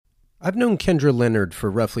I've known Kendra Leonard for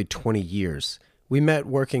roughly 20 years. We met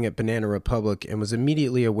working at Banana Republic and was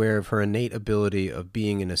immediately aware of her innate ability of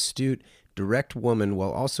being an astute, direct woman while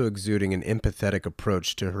also exuding an empathetic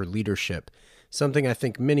approach to her leadership, something I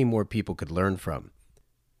think many more people could learn from.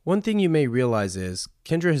 One thing you may realize is,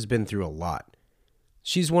 Kendra has been through a lot.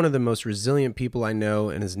 She's one of the most resilient people I know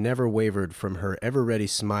and has never wavered from her ever-ready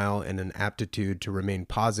smile and an aptitude to remain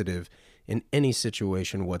positive in any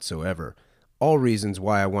situation whatsoever. All reasons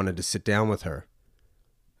why I wanted to sit down with her.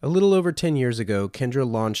 A little over 10 years ago, Kendra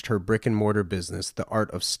launched her brick-and-mortar business, The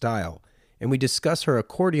Art of Style, and we discuss her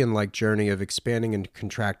accordion-like journey of expanding and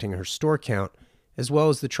contracting her store count, as well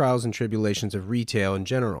as the trials and tribulations of retail in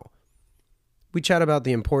general. We chat about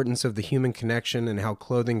the importance of the human connection and how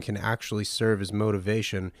clothing can actually serve as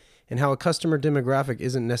motivation, and how a customer demographic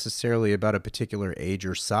isn't necessarily about a particular age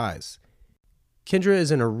or size. Kendra is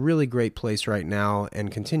in a really great place right now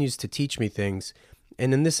and continues to teach me things,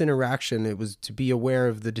 and in this interaction it was to be aware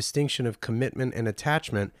of the distinction of commitment and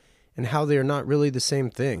attachment and how they are not really the same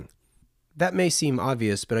thing. That may seem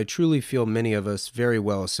obvious, but I truly feel many of us very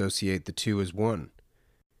well associate the two as one.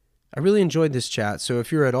 I really enjoyed this chat, so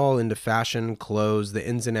if you're at all into fashion, clothes, the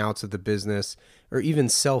ins and outs of the business, or even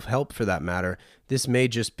self-help for that matter, this may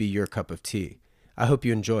just be your cup of tea. I hope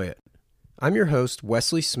you enjoy it. I'm your host,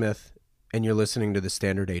 Wesley Smith, and you're listening to the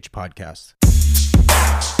Standard H Podcast.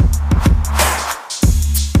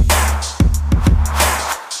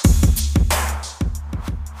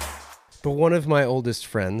 But one of my oldest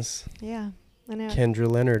friends, Yeah, I know. Kendra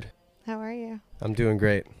Leonard. How are you? I'm doing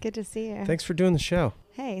great. Good to see you. Thanks for doing the show.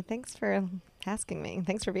 Hey, thanks for asking me.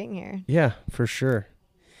 Thanks for being here. Yeah, for sure.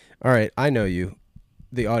 All right, I know you.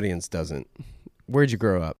 The audience doesn't. Where'd you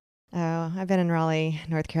grow up? Oh, I've been in Raleigh,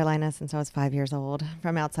 North Carolina since I was 5 years old.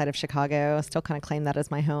 From outside of Chicago. Still kind of claim that as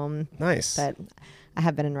my home. Nice. But I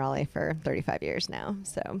have been in Raleigh for 35 years now.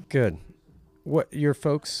 So Good. What, your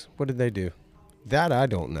folks, what did they do? That I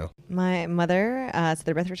don't know. my mother, so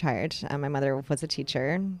they're both retired. My mother was a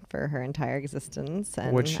teacher for her entire existence.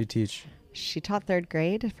 And What'd she teach? She taught third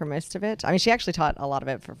grade for most of it. I mean, she actually taught a lot of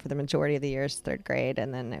it for the majority of the years, third grade.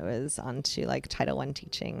 And then it was on to like Title I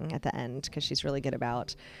teaching at the end because she's really good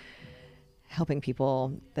about helping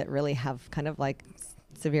people that really have kind of like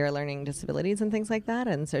severe learning disabilities and things like that.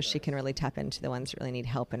 And so she can really tap into the ones that really need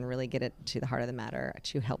help and really get it to the heart of the matter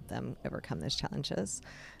to help them overcome those challenges.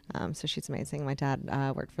 So she's amazing. My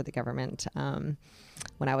dad worked for the government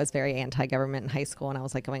when I was very anti-government in high school, and I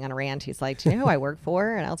was like going on a rant. He's like, do you know who I work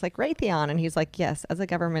for? And I was like, Raytheon. And he's like, yes, as a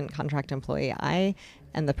government contract employee, I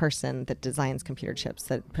am the person that designs computer chips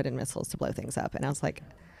that put in missiles to blow things up. And I was like,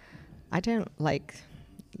 I don't like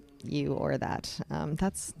you or that.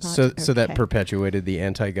 That's not So that okay. perpetuated the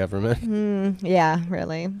anti-government? Yeah,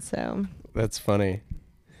 really. So That's funny.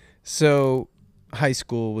 So high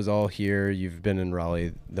school was all here. You've been in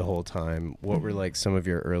Raleigh the whole time. What were like some of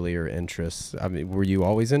your earlier interests? I mean, were you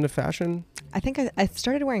always into fashion? I think I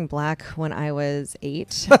started wearing black when I was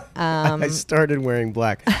 8. I started wearing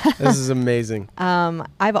black. This is amazing.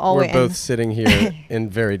 I've always We're both sitting here in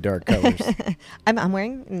very dark colors. I'm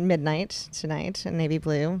wearing midnight tonight in navy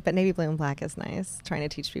blue, but navy blue and black is nice. Trying to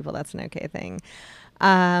teach people that's an okay thing.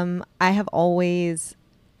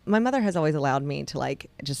 My mother has always allowed me to like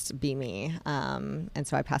just be me. And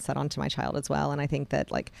so I passed that on to my child as well. And I think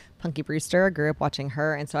that like Punky Brewster, grew up watching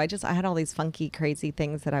her. And so I had all these funky, crazy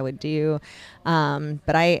things that I would do.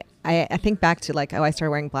 But I think back to like, I started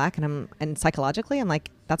wearing black and psychologically, I'm like,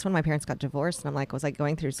 that's when my parents got divorced. And I'm like, was I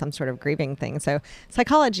going through some sort of grieving thing? So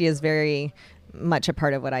psychology is very much a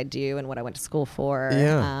part of what I do and what I went to school for.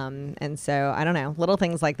 Yeah. And so I don't know, little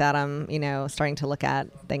things like that. I'm, starting to look at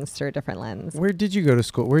things through a different lens. Where did you go to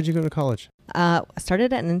school? Where did you go to college? I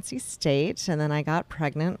started at NC State, and then I got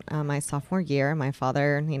pregnant my sophomore year. My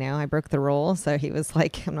father, I broke the rule. So he was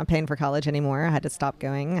like, I'm not paying for college anymore. I had to stop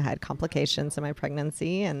going. I had complications in my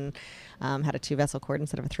pregnancy and had a 2-vessel cord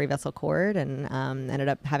instead of a 3-vessel cord, and ended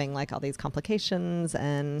up having like all these complications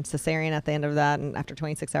and cesarean at the end of that, and after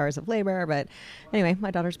 26 hours of labor. But anyway,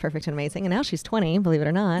 my daughter's perfect and amazing, and now she's 20, believe it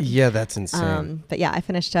or not. Yeah, that's insane. But yeah, I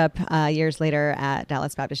finished up years later at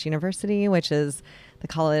Dallas Baptist University, which is the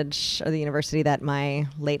college or the university that my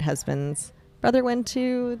late husband's brother went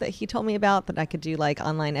to, that he told me about, that I could do like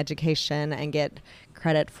online education and get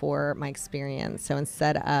credit for my experience. So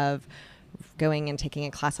instead of going and taking a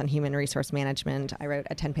class on human resource management, I wrote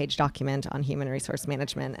a 10-page document on human resource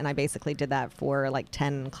management, and I basically did that for like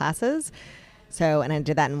 10 classes. So, and I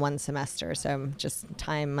did that in one semester. So just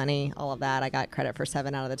time, money, all of that. I got credit for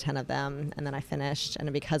 7 out of the 10 of them. And then I finished.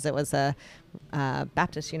 And because it was a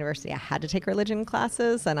Baptist university, I had to take religion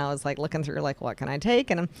classes. And I was like looking through like, what can I take?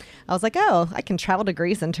 And I was like, oh, I can travel to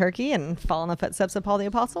Greece and Turkey and follow in the footsteps of Paul the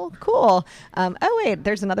Apostle. Cool. Oh, wait,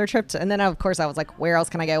 there's another trip. And then, of course, I was like, where else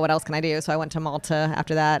can I go? What else can I do? So I went to Malta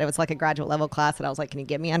after that. It was like a graduate level class that I was like, can you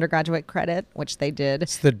give me undergraduate credit? Which they did.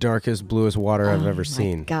 It's the darkest, bluest water I've ever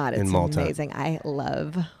seen. God, it's in Malta. Amazing. I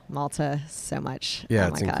love Malta so much. Yeah, oh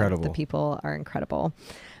it's my God, incredible. the people are incredible.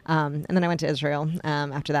 And then I went to Israel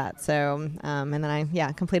after that. So, and then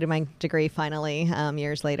I completed my degree finally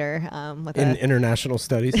years later. In international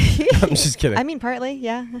studies? I'm just kidding. I mean, partly,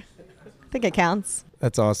 yeah. I think it counts.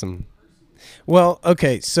 That's awesome. Well,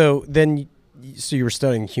 okay, so then... So you were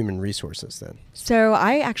studying human resources then? So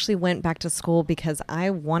I actually went back to school because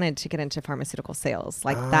I wanted to get into pharmaceutical sales.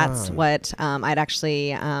 Like that's what I'd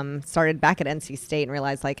actually started back at NC State and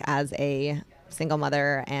realized like as a single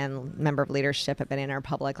mother and member of leadership at Banana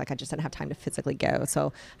Republic, like I just didn't have time to physically go.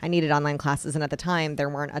 So I needed online classes. And at the time, there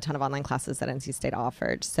weren't a ton of online classes that NC State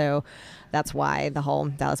offered. So that's why the whole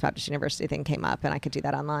Dallas Baptist University thing came up and I could do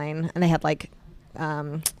that online. And they had like...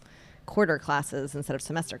 quarter classes instead of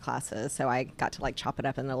semester classes. So I got to like chop it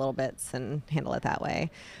up into little bits and handle it that way.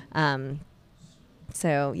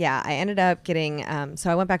 So yeah, I ended up getting,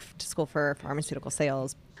 so I went back to school for pharmaceutical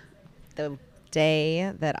sales. The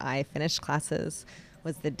day that I finished classes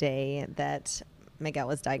was the day that Miguel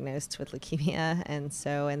was diagnosed with leukemia. And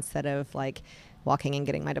so instead of like walking and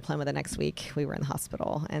getting my diploma the next week, we were in the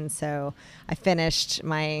hospital. And so I finished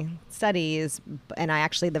my studies, and I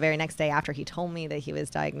actually, the very next day after he told me that he was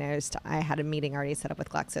diagnosed, I had a meeting already set up with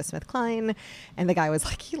GlaxoSmithKline, and the guy was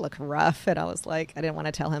like, you look rough. And I was like, I didn't want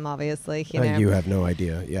to tell him, obviously. You know? You have no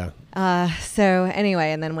idea, yeah. So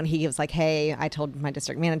anyway, and then when he was like, hey, I told my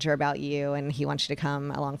district manager about you, and he wants you to come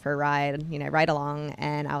along for a ride, ride along.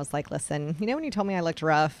 And I was like, listen, when you told me I looked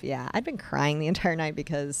rough, yeah, I'd been crying the entire night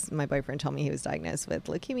because my boyfriend told me he was diagnosed with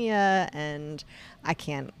leukemia, and I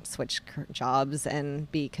can't switch jobs and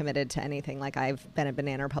be committed to anything. Like I've been at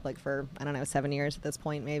Banana Republic for, 7 years at this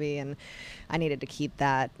point maybe, and I needed to keep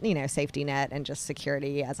that, safety net and just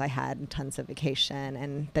security, as I had tons of vacation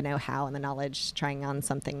and the know-how and the knowledge. Trying on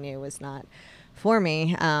something new was not for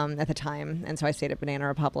me at the time, and so I stayed at Banana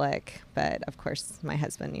Republic. But of course my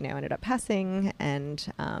husband ended up passing,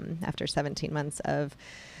 and after 17 months of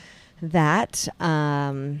that,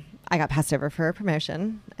 I got passed over for a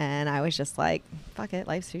promotion, and I was just like, fuck it,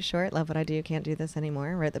 life's too short, love what I do, can't do this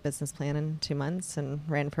anymore. Wrote the business plan in 2 months and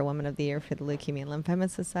ran for Woman of the Year for the Leukemia and Lymphoma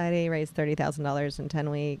Society, raised $30,000 in 10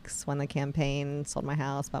 weeks, won the campaign, sold my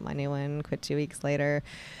house, bought my new one, quit 2 weeks later.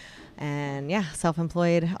 And yeah,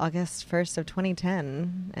 self-employed August 1st of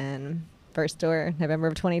 2010, and first store November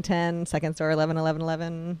of 2010, second store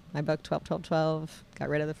 11/11/11. My book 12/12/12. Got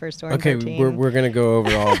rid of the first store. Okay, in 13. we're gonna go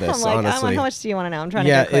over all this. I'm like, honestly, how much do you want to know? I'm trying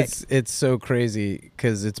to go quick. it's so crazy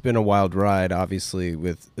because it's been a wild ride, obviously,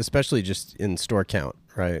 with especially just in store count,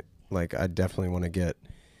 right? Like I definitely want to get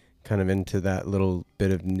kind of into that little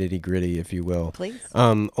bit of nitty gritty, if you will. Please.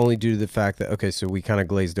 Only due to the fact that so we kind of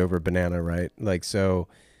glazed over Banana, right? Like so.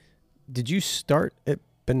 Did you start at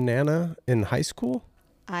Banana in high school?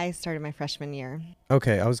 I started my freshman year.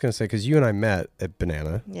 Okay, I was going to say, because you and I met at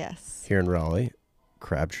Banana. Yes. Here in Raleigh.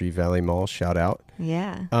 Crabtree Valley Mall, shout out.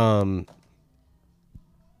 Yeah.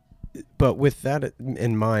 But with that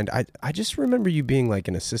in mind, I just remember you being like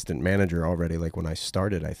an assistant manager already, like when I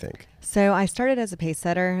started, I think. So I started as a pace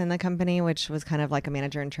setter in the company, which was kind of like a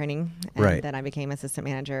manager in training. And right. Then I became assistant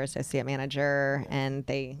manager, associate manager, and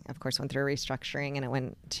they, of course, went through a restructuring, and it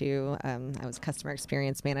went to, I was customer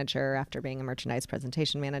experience manager after being a merchandise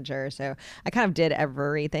presentation manager. So I kind of did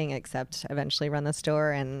everything except eventually run the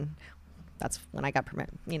store, and that's when I got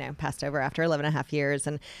passed over after 11 and a half years.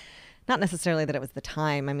 And not necessarily that it was the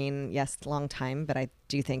time. I mean, yes, long time, but I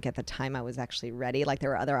do think at the time I was actually ready. Like there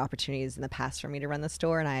were other opportunities in the past for me to run the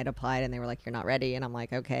store, and I had applied and they were like, you're not ready. And I'm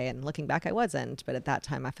like, okay. And looking back, I wasn't. But at that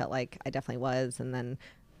time I felt like I definitely was. And then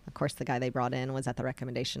of course the guy they brought in was at the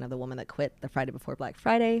recommendation of the woman that quit the Friday before Black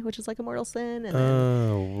Friday, which is like a mortal sin. And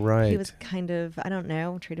then right. He was kind of, I don't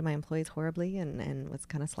know, treated my employees horribly and was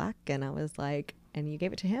kind of slack. And I was like, and you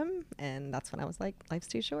gave it to him? And that's when I was like, life's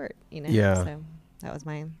too short, Yeah. So that was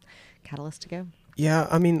my catalyst to go. Yeah,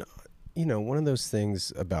 I mean, one of those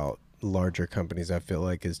things about larger companies I feel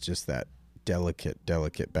like is just that delicate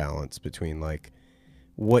balance between like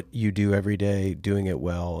what you do every day, doing it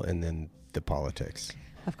well, and then the politics.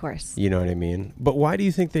 Of course. You know what I mean? But why do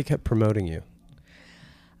you think they kept promoting you?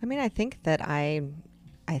 I mean, I think that I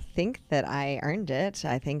I think that I earned it.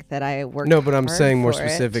 I think that I worked No, but I'm hard saying more for it.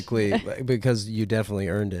 specifically because you definitely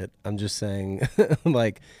earned it. I'm just saying,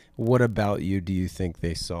 like, what about you do you think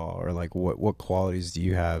they saw, or like what qualities do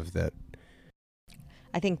you have that?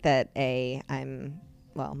 I think that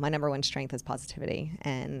my number one strength is positivity,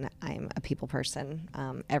 and I'm a people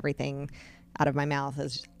person. Everything out of my mouth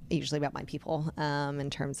is usually about my people, in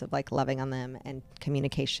terms of like loving on them and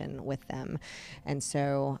communication with them. And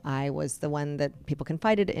so I was the one that people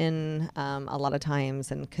confided in, a lot of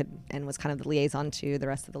times, and was kind of the liaison to the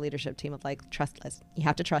rest of the leadership team of like, trust us, you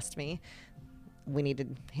have to trust me. We need to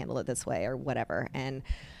handle it this way or whatever. And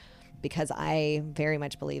because I very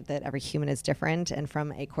much believe that every human is different. And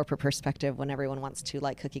from a corporate perspective, when everyone wants to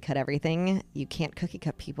like cookie cut everything, you can't cookie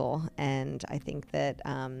cut people. And I think that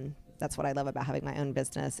that's what I love about having my own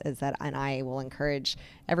business is that, and I will encourage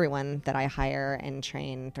everyone that I hire and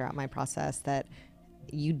train throughout my process that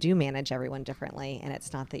you do manage everyone differently. And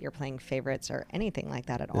it's not that you're playing favorites or anything like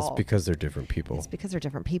that at all. It's because they're different people. It's because they're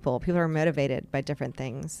different people. People are motivated by different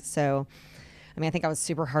things. So I mean, I think I was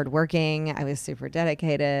super hardworking. I was super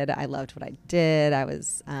dedicated. I loved what I did. I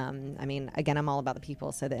was, again, I'm all about the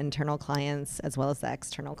people. So the internal clients as well as the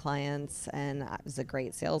external clients. And I was a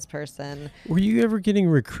great salesperson. Were you ever getting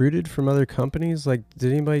recruited from other companies? Like,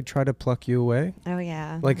 did anybody try to pluck you away? Oh,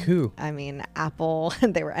 yeah. Like who? I mean, Apple,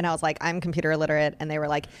 and I was like, I'm computer illiterate. And they were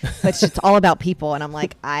like, but it's all about people. And I'm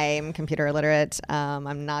like, I'm computer illiterate.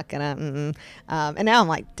 I'm not gonna, and now I'm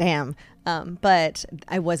like, damn. But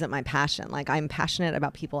I wasn't my passion. Like I'm passionate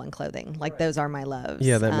about people and clothing. Like those are my loves.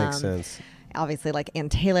 Yeah, that makes sense. Obviously like Ann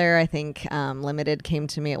Taylor, I think, Limited came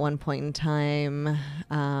to me at one point in time.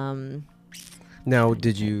 Now,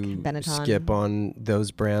 did you Benetton. skip on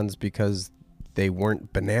those brands because they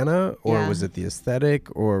weren't Banana, or was it the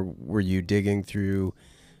aesthetic, or were you digging through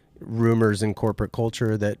rumors in corporate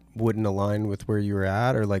culture that wouldn't align with where you were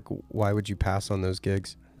at, or like why would you pass on those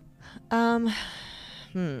gigs?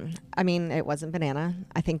 I mean, it wasn't Banana.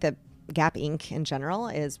 I think that Gap Inc. in general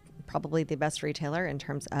is probably the best retailer in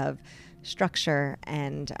terms of structure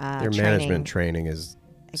and their management training is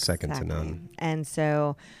second to none. And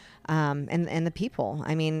so, and the people.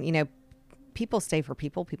 I mean, you know, people stay for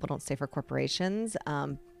people. People don't stay for corporations.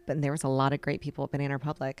 But there was a lot of great people at Banana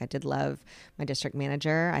Republic. I did love my district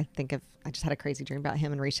manager. I just had a crazy dream about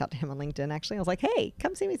him and reached out to him on LinkedIn. Actually, I was like, "Hey,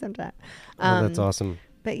 come see me sometime." That's awesome.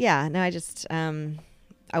 But yeah, no, I just.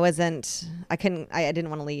 I didn't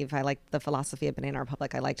want to leave. I liked the philosophy of Banana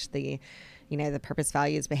Republic. I liked the purpose,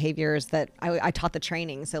 values, behaviors that I taught the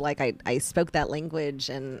training. So like I spoke that language,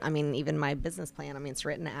 and I mean, even my business plan, I mean, it's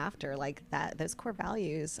written after like that, those core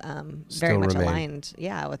values, very much remain aligned.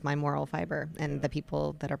 Yeah. With my moral fiber and the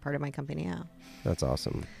people that are part of my company. Yeah. That's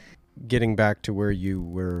awesome. Getting back to where you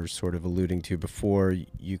were sort of alluding to before,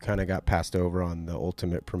 you kind of got passed over on the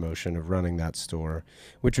ultimate promotion of running that store,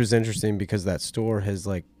 which was interesting because that store has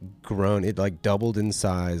like grown. It like doubled in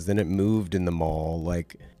size. Then it moved in the mall.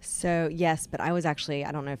 Like, so yes, but I was actually,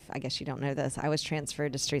 I guess you don't know this. I was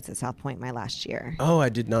transferred to Streets at South Point my last year. Oh, I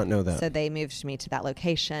did not know that. So they moved me to that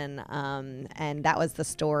location. And that was the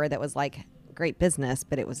store that was like great business,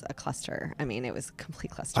 but it was a cluster. I mean, it was a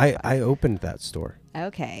complete cluster. I opened that store.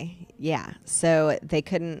 Okay. Yeah. So they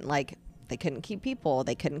couldn't keep people.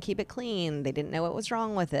 They couldn't keep it clean. They didn't know what was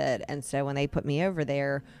wrong with it. And so when they put me over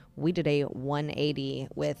there, we did a 180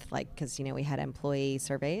 with because, we had employee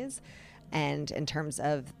surveys. And in terms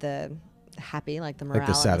of the happy, like the morale, like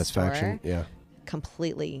the satisfaction. Store, yeah.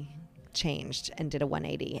 Completely changed and did a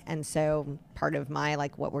 180. And so part of my,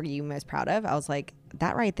 what were you most proud of? I was like,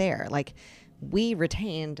 that right there, we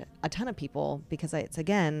retained a ton of people because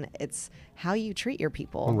it's how you treat your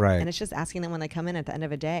people. Right. And it's just asking them when they come in at the end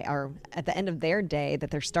of a day or at the end of their day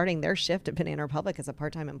that they're starting their shift at Banana Republic as a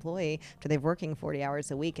part-time employee after they're working 40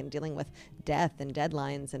 hours a week and dealing with death and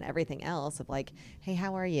deadlines and everything else of hey,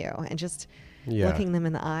 how are you? And just looking them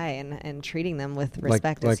in the eye and treating them with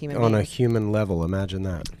respect as human beings. On a human level, imagine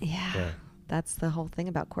that. Yeah. That's the whole thing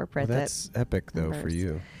about corporate. Well, that's epic though for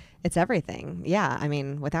you. It's everything. Yeah. I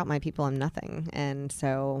mean, without my people, I'm nothing. And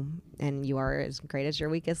you are as great as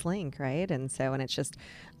your weakest link, right? And it's just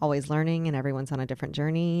always learning, and everyone's on a different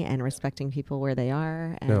journey and respecting people where they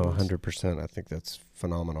are. And no, 100%. I think that's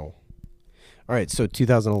phenomenal. All right. So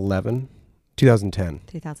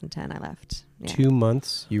 2010, I left. Yeah. 2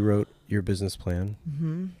 months, you wrote your business plan,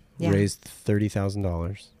 raised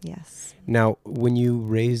 $30,000. Yes. Now, when you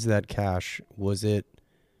raised that cash, was it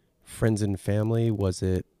friends and family? Was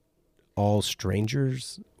it all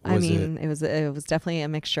strangers? I mean, it was definitely a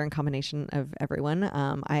mixture and combination of everyone.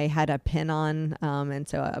 I had a pin on, and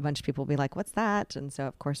so a bunch of people would be like, "What's that?" And so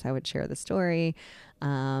of course I would share the story,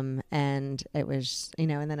 and it was,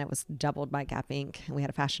 and then it was doubled by Gap Inc. We had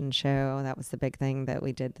a fashion show. That was the big thing that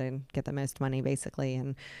we did to get the most money, basically,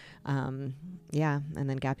 and and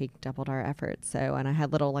then Gap Inc. doubled our efforts. So, and I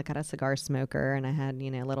had I got a cigar smoker, and I had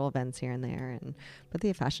little events here and there, but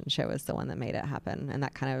the fashion show was the one that made it happen, and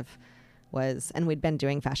that kind of and we'd been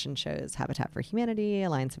doing fashion shows, Habitat for Humanity,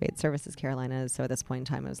 Alliance of AIDS Services Carolinas. So at this point in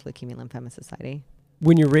time, it was Leukemia Lymphoma Society.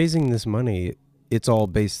 When you're raising this money, it's all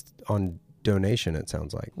based on donation, it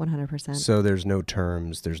sounds like. 100%. So there's no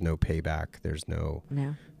terms, there's no payback, No.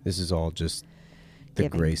 This is all just the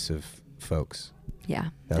grace of folks.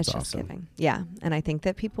 Yeah. That's it's awesome. Just giving. Yeah. And I think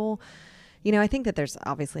that people, I think that there's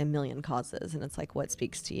obviously a million causes, and it's like, what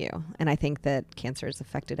speaks to you? And I think that cancer has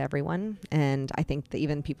affected everyone. And I think that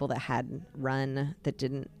even people that had run that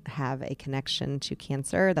didn't have a connection to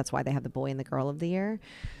cancer, that's why they have the Boy and the Girl of the Year.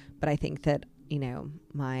 But I think that,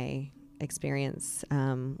 my experience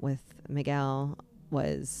with Miguel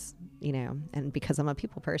was, and because I'm a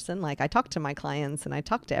people person, I talked to my clients and I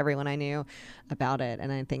talked to everyone I knew about it.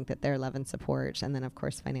 And I think that their love and support, and then of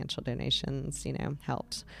course financial donations,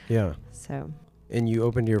 helped. Yeah. So. And you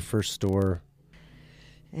opened your first store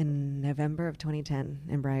in November of 2010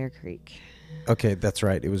 in Briar Creek. Okay, that's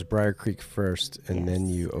right. It was Briar Creek first, and then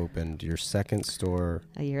you opened your second store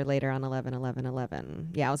a year later on 11/11/11.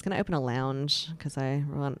 Yeah, I was going to open a lounge because I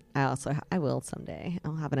will someday.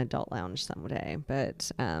 I'll have an adult lounge someday.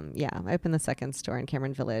 But I opened the second store in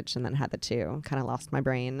Cameron Village, and then had the two. Kind of lost my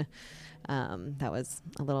brain. That was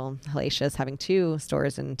a little hellacious having two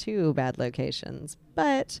stores in two bad locations,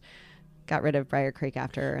 but got rid of Briar Creek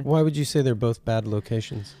after. Why would you say they're both bad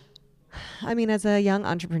locations? I mean, as a young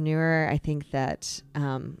entrepreneur, I think that,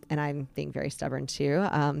 and I'm being very stubborn too,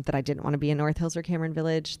 that I didn't want to be in North Hills or Cameron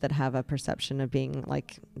Village that have a perception of being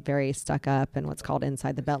very stuck up and what's called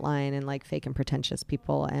inside the beltline and fake and pretentious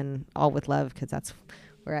people, and all with love, because that's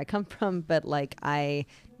where I come from. But I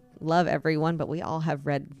love everyone, but we all have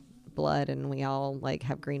red blood and we all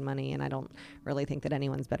have green money, and I don't really think that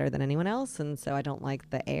anyone's better than anyone else, and so I don't like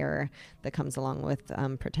the air that comes along with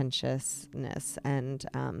pretentiousness, and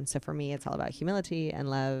so for me it's all about humility and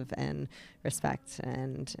love and respect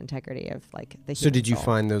and integrity of the So did you soul.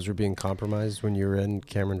 find those were being compromised when you were in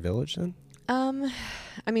Cameron Village then?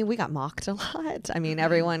 I mean, we got mocked a lot. I mean,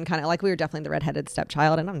 everyone kind of we were definitely the redheaded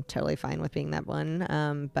stepchild, and I'm totally fine with being that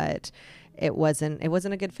one. But it wasn't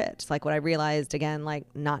a good fit. What I realized again,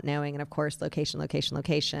 not knowing, and of course,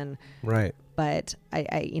 location. Right. But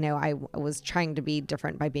I was trying to be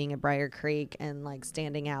different by being at Briar Creek and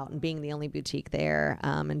standing out and being the only boutique there,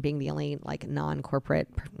 and being the only non-corporate,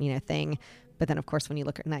 thing. But then, of course, when you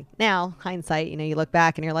look at now, hindsight, you look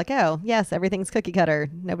back and you're like, oh, yes, everything's cookie cutter.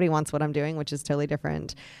 Nobody wants what I'm doing, which is totally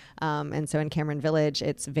different. And so in Cameron Village,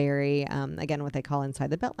 it's very, again, what they call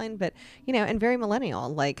inside the beltline, but, and very millennial.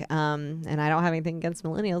 And I don't have anything against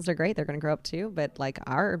millennials. They're great. They're going to grow up too. But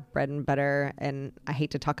our bread and butter, and I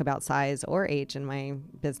hate to talk about size or age in my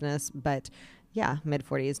business, but yeah, mid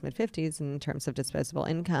 40s, mid 50s in terms of disposable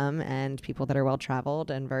income, and people that are well traveled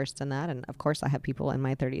and versed in that. And of course, I have people in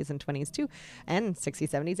my 30s and 20s too, and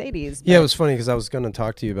 60s, 70s, 80s. Yeah, it was funny because I was going to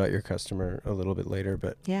talk to you about your customer a little bit later,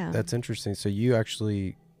 but yeah, that's interesting. So you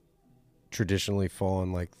actually traditionally fall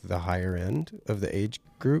on the higher end of the age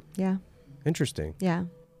group? Yeah. Interesting. Yeah.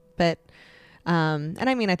 But and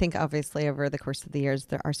I mean, I think obviously over the course of the years,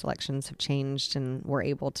 our selections have changed and we're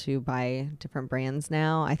able to buy different brands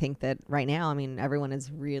now. I think that right now, I mean, everyone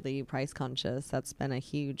is really price conscious. That's been a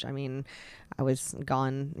huge, I mean, I was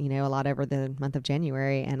gone, a lot over the month of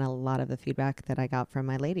January, and a lot of the feedback that I got from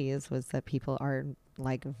my ladies was that people are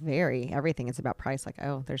everything is about price.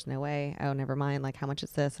 Oh, there's no way. Oh, never mind. How much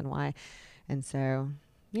is this and why? And so,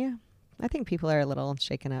 yeah, I think people are a little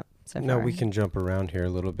shaken up. So no, far. we can jump around here a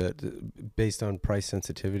little bit based on price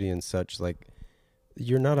sensitivity and such.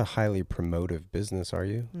 You're not a highly promotive business, are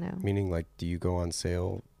you? No. Meaning, do you go on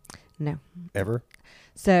sale? No. Ever?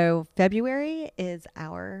 So February is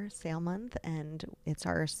our sale month, and it's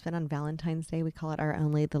our spin on Valentine's Day. We call it our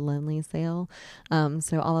Only the Lonely sale.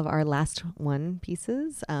 So all of our last one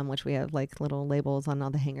pieces, which we have little labels on all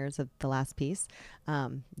the hangers of the last piece,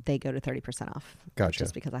 they go to 30% off. Gotcha.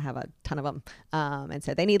 Just because I have a ton of them. And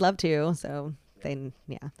so they need love too. So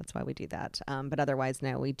that's why we do that. But otherwise,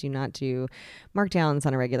 no, we do not do markdowns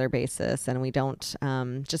on a regular basis. And we don't,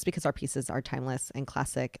 just because our pieces are timeless and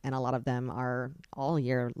classic, and a lot of them are all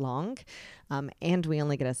year long. And we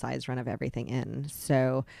only get a size run of everything in.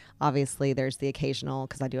 So obviously there's the occasional,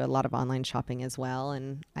 because I do a lot of online shopping as well.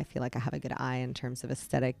 And I feel like I have a good eye in terms of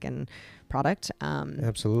aesthetic and product.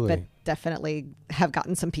 Absolutely. But definitely have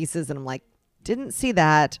gotten some pieces and I'm like, didn't see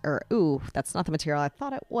that, or ooh, that's not the material I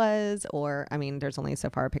thought it was, or I mean, there's only so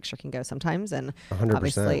far a picture can go sometimes, and 100%,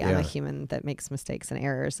 obviously I'm yeah. a human that makes mistakes and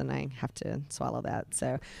errors, and I have to swallow that.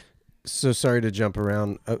 So sorry to jump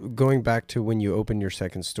around. Going back to when you opened your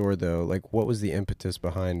second store, though, like what was the impetus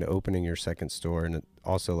behind opening your second store, and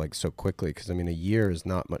also like so quickly? Because I mean, a year is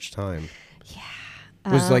not much time.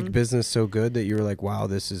 Yeah. Was like business so good that you were like, wow,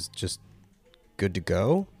 this is just good to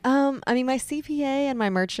go? I mean, my CPA and my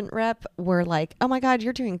merchant rep were like, oh my God,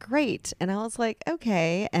 you're doing great. And I was like,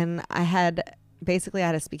 okay. And I had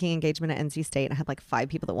a speaking engagement at NC State. I had like 5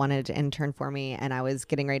 people that wanted to intern for me. And I was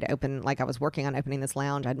getting ready to open, like I was working on opening this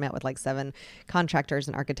lounge. I'd met with like 7 contractors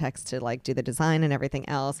and architects to like do the design and everything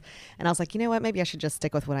else. And I was like, you know what, maybe I should just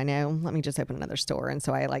stick with what I know. Let me just open another store. And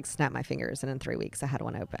so I like snapped my fingers, and in 3 weeks I had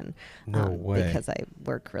one open. No way. Because I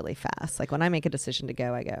work really fast. Like when I make a decision to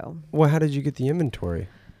go, I go. Well, how did you get the inventory?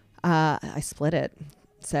 I split it.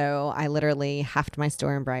 So I literally halved my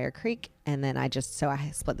store in Briar Creek, and then I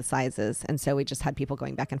split the sizes. And so we just had people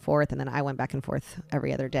going back and forth, and then I went back and forth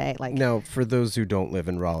every other day. Like, now, for those who don't live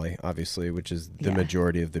in Raleigh, obviously, which is the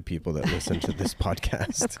majority of the people that listen to this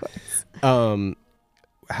podcast. Of course.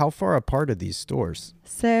 How far apart are these stores?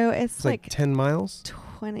 So it's like 10 miles?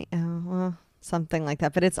 20, something like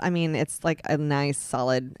that. But it's like a nice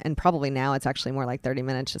solid, and probably now it's actually more like 30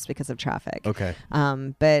 minutes just because of traffic. Okay.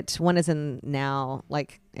 But one is in now,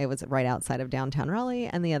 like it was right outside of downtown Raleigh,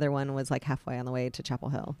 and the other one was like halfway on the way to Chapel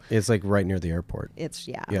Hill. It's like right near the airport. It's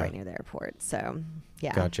right near the airport. So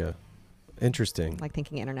yeah. Gotcha. Interesting. Like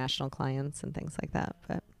thinking international clients and things like that.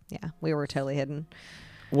 But yeah, we were totally hidden.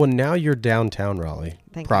 Well, now you're downtown Raleigh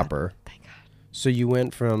proper. God. Thank God. So you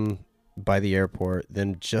went from by the airport,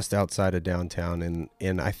 then just outside of downtown,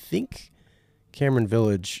 and I think Cameron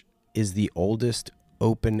Village is the oldest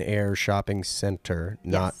open air shopping center,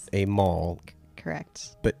 not a mall.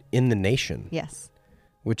 Correct. But in the nation. Yes.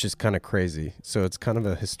 Which is kind of crazy. So it's kind of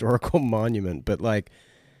a historical monument, but like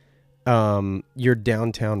you're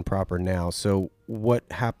downtown proper now. So what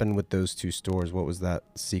happened with those 2 stores? What was that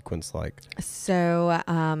sequence like? So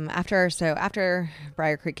after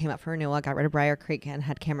Briar Creek came up for renewal, I got rid of Briar Creek and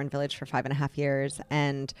had Cameron Village for 5.5 years.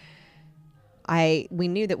 And we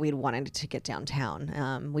knew that we'd wanted to get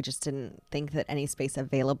downtown. We just didn't think that any space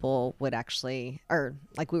available would actually, or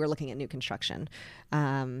like we were looking at new construction,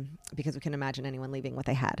 because we couldn't imagine anyone leaving what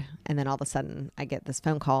they had. And then all of a sudden I get this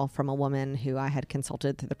phone call from a woman who I had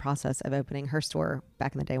consulted through the process of opening her store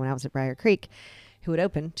back in the day when I was at Briar Creek, who had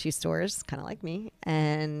opened 2 stores, kind of like me.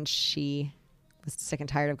 And she was sick and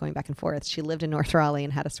tired of going back and forth. She lived in North Raleigh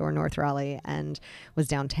and had a store in North Raleigh and was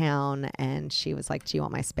downtown. And she was like, do you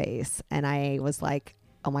want my space? And I was like,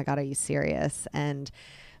 oh my God, are you serious? And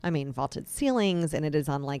I mean, vaulted ceilings, and it is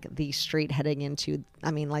on like the street heading into,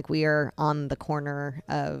 like we are on the corner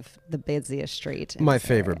of the busiest street. My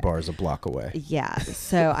favorite bar is a block away. Yeah.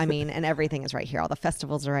 So, and everything is right here. All the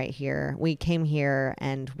festivals are right here. We came here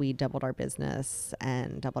and we doubled our business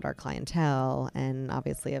and doubled our clientele, and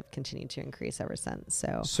obviously have continued to increase ever since.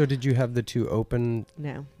 So did you have the 2 open?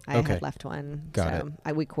 No, I had left one. Got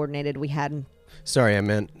it. We coordinated. We had. Sorry, I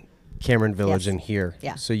meant Cameron Village in here.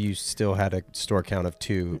 Yeah. So you still had a store count of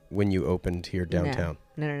 2 when you opened here downtown?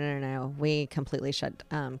 No. We completely shut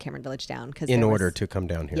Cameron Village down in order to come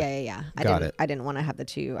down here. Yeah. I didn't want to have the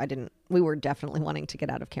 2. We were definitely wanting to get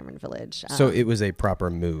out of Cameron Village. So it was a proper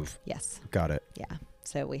move. Yes. Got it. Yeah.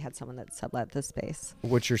 So we had someone that sublet the space.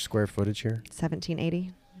 What's your square footage here?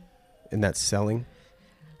 1780. And that's selling?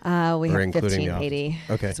 We have 1580.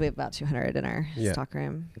 Okay. So we have about 200 in our stock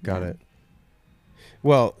room. Got it.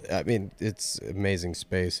 Well, it's amazing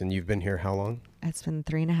space. And you've been here how long? It's been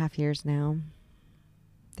 3.5 years now.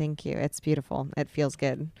 Thank you. It's beautiful. It feels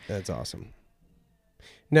good. That's awesome.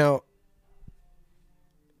 Now,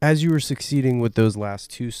 as you were succeeding with those last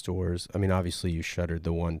 2 stores, obviously you shuttered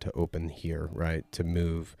the one to open here, right? To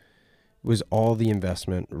move. Was all the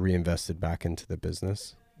investment reinvested back into the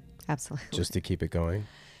business? Absolutely. Just to keep it going?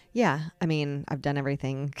 Yeah. I've done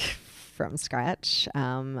everything from scratch.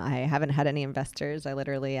 I haven't had any investors. I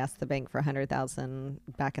literally asked the bank for $100,000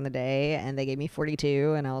 back in the day, and they gave me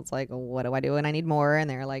 42. And I was like, what do I do? And I need more. And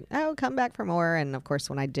they were like, oh, come back for more. And of course,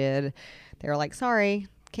 when I did, they were like, sorry,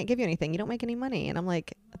 can't give you anything. You don't make any money. And I'm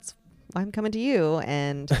like, I'm coming to you.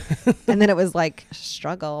 And then it was like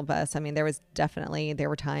struggle bus. I mean, there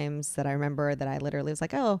were times that I remember that I literally was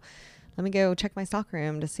like, oh, let me go check my stock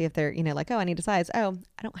room to see if they're, like, oh, I need a size. Oh,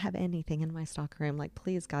 I don't have anything in my stock room. Like,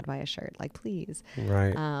 please, God, buy a shirt. Like, please.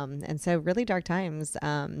 Right. And so really dark times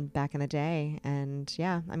back in the day. And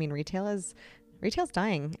yeah, I mean, retail's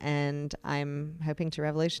dying, and I'm hoping to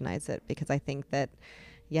revolutionize it, because I think that,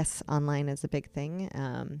 yes, online is a big thing.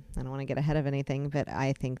 I don't want to get ahead of anything, but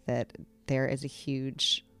I think that there is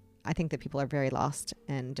I think that people are very lost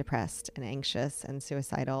and depressed and anxious and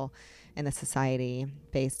suicidal in the society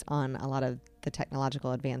based on a lot of the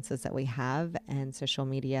technological advances that we have and social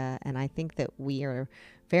media. And I think that we are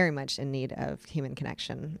very much in need of human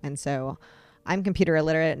connection. And so I'm computer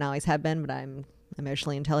illiterate and always have been, but I'm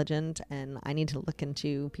emotionally intelligent, and I need to look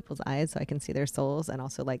into people's eyes so I can see their souls and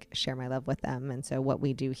also like share my love with them. And so what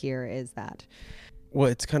we do here is that.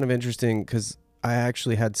 Well, it's kind of interesting because I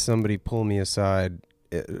actually had somebody pull me aside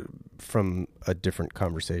from a different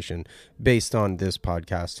conversation based on this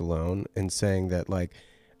podcast alone, and saying that, like,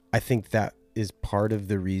 I think that is part of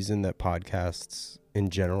the reason that podcasts in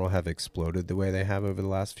general have exploded the way they have over the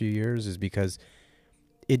last few years, is because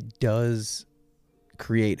it does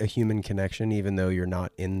create a human connection, even though you're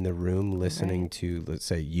not in the room listening to, let's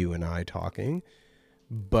say, you and I talking.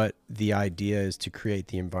 But the idea is to create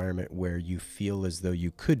the environment where you feel as though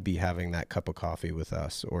you could be having that cup of coffee with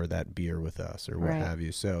us or that beer with us or what have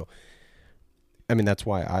you. So, I mean, that's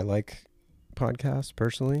why I like podcasts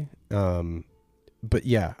personally. But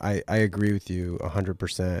yeah, I agree with you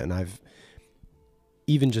 100%. And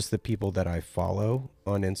even just the people that I follow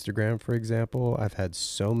on Instagram, for example, I've had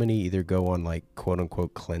so many either go on like quote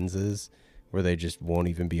unquote cleanses where they just won't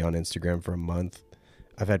even be on Instagram for a month.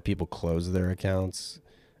 I've had people close their accounts,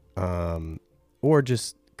 or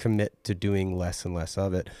just commit to doing less and less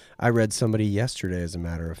of it. I read somebody yesterday, as a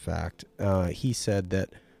matter of fact, he said that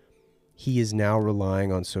he is now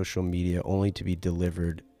relying on social media only to be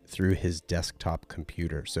delivered through his desktop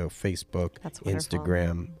computer. So Facebook,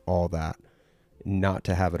 Instagram, all that, not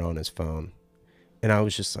to have it on his phone. And I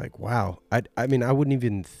was just like, wow. I mean, I wouldn't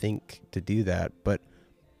even think to do that, but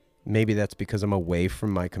maybe that's because I'm away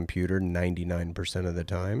from my computer 99% of the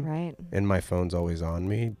time. Right. And my phone's always on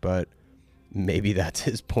me, but maybe that's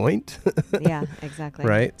his point. Yeah, exactly.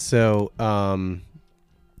 Right. So,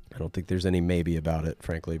 I don't think there's any maybe about it,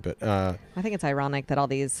 frankly, but, I think it's ironic that all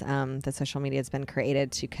these, the social media has been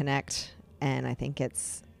created to connect. And I think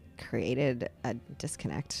it's created a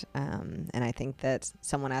disconnect. And I think that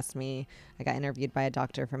someone asked me, I got interviewed by a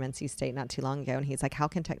doctor from NC State not too long ago, and he's like, how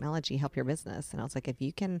can technology help your business? And I was like, if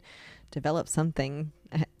you can develop something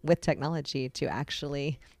with technology to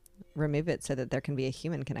actually remove it so that there can be a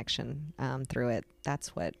human connection through it,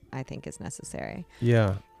 that's what I think is necessary.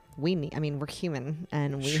 Yeah. We're human,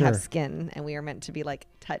 and we have skin, and we are meant to be like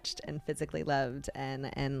touched and physically loved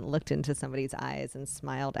and looked into somebody's eyes and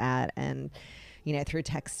smiled at, and through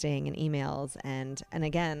texting and emails. And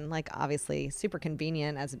again, like, obviously super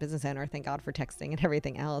convenient as a business owner. Thank God for texting and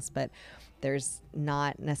everything else. But there's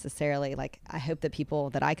not necessarily, like, I hope that people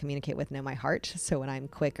that I communicate with know my heart. So when I'm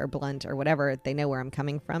quick or blunt or whatever, they know where I'm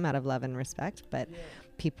coming from out of love and respect. But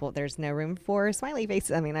people, there's no room for smiley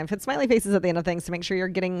faces. I mean, I put smiley faces at the end of things to make sure you're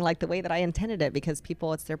getting like the way that I intended it, because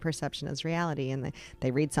people, it's their perception as reality, and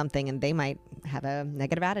they read something and they might have a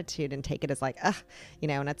negative attitude and take it as like,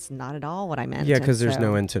 and that's not at all what I meant. Yeah, because there's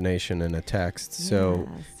no intonation in a text. So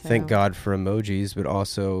thank God for emojis, but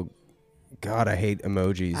also, God, I hate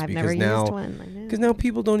emojis. I've never used one. Because now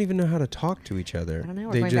people don't even know how to talk to each other. I don't know.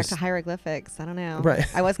 We're going back to hieroglyphics. I don't know. Right.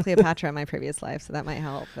 I was Cleopatra in my previous life, so that might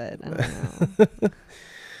help, but I don't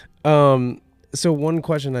know. So one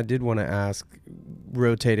question I did want to ask,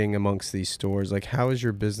 rotating amongst these stores, like, how is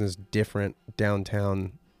your business different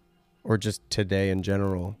downtown, or just today in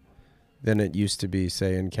general, than it used to be,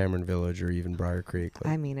 say, in Cameron Village or even Briar Creek?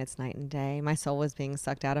 I mean, it's night and day. My soul was being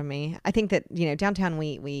sucked out of me. I think that, downtown,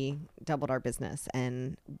 we doubled our business,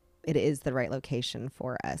 and it is the right location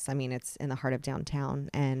for us. I mean, it's in the heart of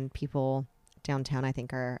downtown, and people downtown, I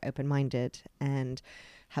think, are open-minded and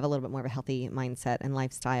have a little bit more of a healthy mindset and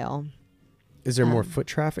lifestyle. Is there more foot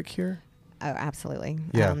traffic here? Oh, absolutely.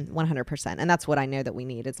 Yeah. 100%. And that's what I know that we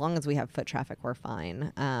need. As long as we have foot traffic, we're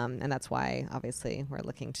fine. And that's why, obviously, we're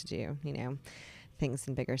looking to do, things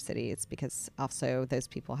in bigger cities, because also those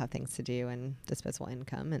people have things to do and disposable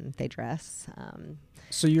income, and they dress.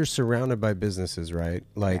 So you're surrounded by businesses, right?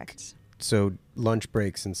 Like, correct. So lunch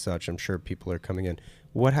breaks and such, I'm sure people are coming in.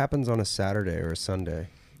 What happens on a Saturday or a Sunday?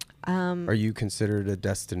 Are you considered a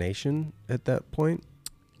destination at that point?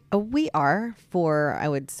 We are for, I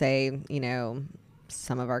would say,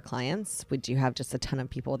 some of our clients. We do have just a ton of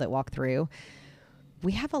people that walk through.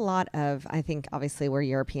 We have a lot of, I think, obviously we're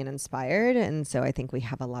European inspired. And so I think we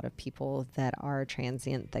have a lot of people that are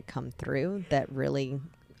transient that come through that really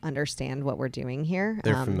understand what we're doing here.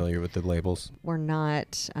 They're familiar with the labels. We're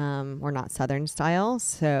not Southern style.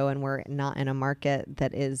 So, and we're not in a market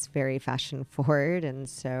that is very fashion forward. And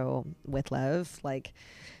so with Love, like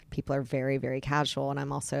people are very, very casual. And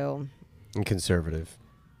I'm also... And conservative.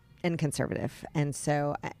 And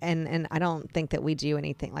so, and I don't think that we do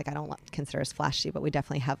anything, like I don't consider us flashy, but we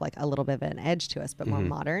definitely have like a little bit of an edge to us, but more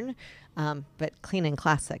modern, but clean and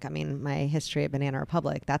classic. I mean, my history at Banana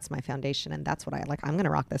Republic, that's my foundation. And that's what I like. I'm going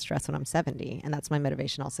to rock this dress when I'm 70. And that's my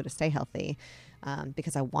motivation also to stay healthy,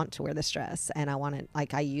 because I want to wear this dress and I want it,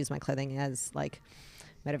 like I use my clothing as like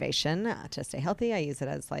motivation to stay healthy. I use it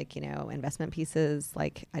as like, investment pieces.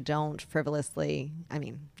 Like I don't frivolously,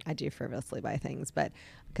 I do frivolously buy things, but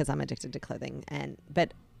because I'm addicted to clothing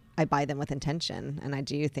but I buy them with intention. And I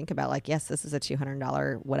do think about like, yes, this is a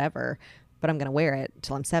 $200 whatever, but I'm going to wear it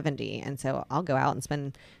till I'm 70. And so I'll go out and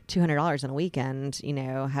spend $200 on a weekend,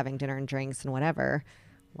 having dinner and drinks and whatever.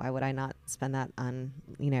 Why would I not spend that on,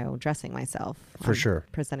 dressing myself? For sure.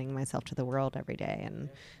 Presenting myself to the world every day.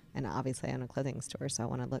 And obviously I own a clothing store, so I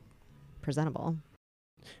want to look presentable.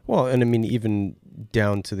 Well, and even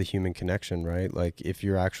down to the human connection, right? Like if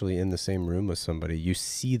you're actually in the same room with somebody, you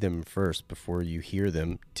see them first before you hear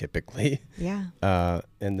them typically. Yeah.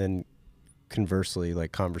 And then conversely,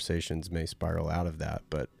 like conversations may spiral out of that.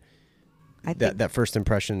 But that first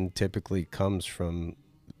impression typically comes from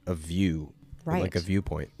a view. Right. Like a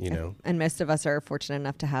viewpoint, And most of us are fortunate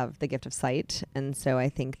enough to have the gift of sight. And so I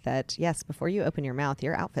think that, yes, before you open your mouth,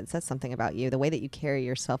 your outfit says something about you. The way that you carry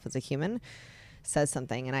yourself as a human says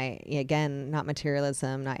something. And again, not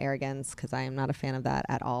materialism, not arrogance, because I am not a fan of that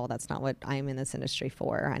at all. That's not what I'm in this industry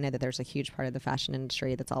for. I know that there's a huge part of the fashion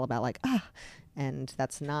industry that's all about like, and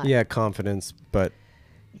that's not. Yeah, confidence, but...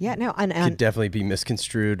 Yeah, no. Could definitely be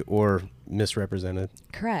misconstrued or misrepresented.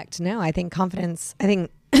 Correct. No, I think confidence, I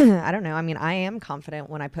don't know. I am confident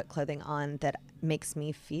when I put clothing on that makes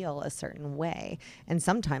me feel a certain way. And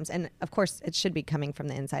sometimes, and of course it should be coming from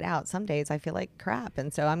the inside out. Some days I feel like crap.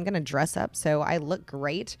 And so I'm going to dress up so I look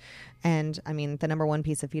great. And the number one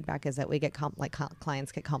piece of feedback is that we get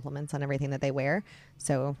clients get compliments on everything that they wear.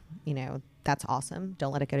 So, that's awesome.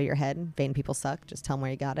 Don't let it go to your head. Vain people suck. Just tell them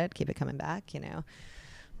where you got it. Keep it coming back,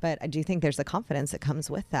 But I do think there's a confidence that comes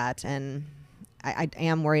with that. And I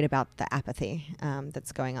am worried about the apathy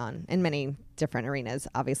that's going on in many different arenas,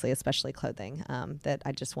 obviously, especially clothing, that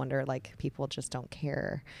I just wonder, like, people just don't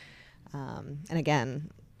care. And again,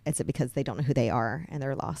 is it because they don't know who they are and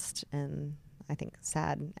they're lost? And I think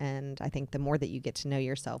sad. And I think the more that you get to know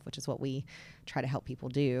yourself, which is what we try to help people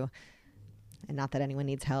do, and not that anyone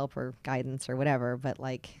needs help or guidance or whatever, but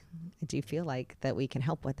like, I do feel like that we can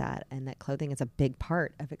help with that, and that clothing is a big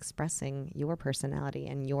part of expressing your personality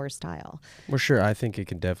and your style. Well, sure. I think it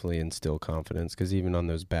can definitely instill confidence, because even on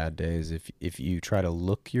those bad days, if you try to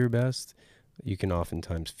look your best, you can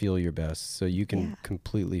oftentimes feel your best. So you can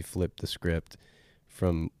completely flip the script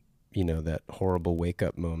from, that horrible wake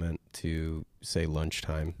up moment to, say,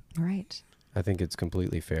 lunchtime. Right. I think it's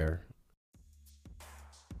completely fair.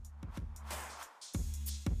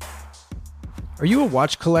 Are you a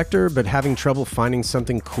watch collector but having trouble finding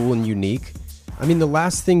something cool and unique? The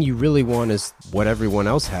last thing you really want is what everyone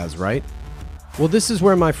else has, right? Well, this is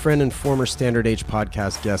where my friend and former Standard H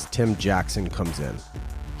podcast guest Tim Jackson comes in.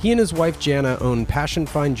 He and his wife Jana own Passion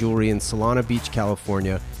Fine Jewelry in Solana Beach,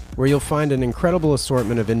 California, where you'll find an incredible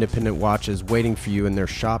assortment of independent watches waiting for you in their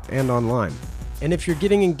shop and online. And if you're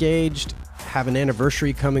getting engaged, have an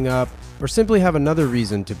anniversary coming up, or simply have another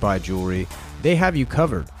reason to buy jewelry, they have you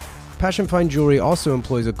covered. Passion Fine Jewelry also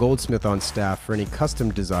employs a goldsmith on staff for any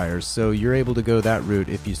custom desires, so you're able to go that route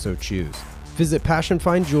if you so choose. Visit Passion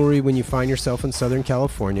Fine Jewelry when you find yourself in Southern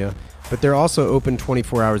California, but they're also open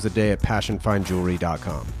 24 hours a day at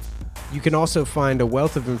passionfinejewelry.com. You can also find a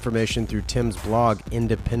wealth of information through Tim's blog,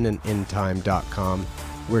 independentintime.com,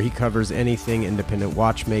 where he covers anything independent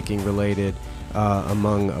watchmaking related,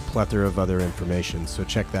 among a plethora of other information, so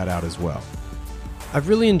check that out as well. I've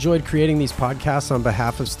really enjoyed creating these podcasts on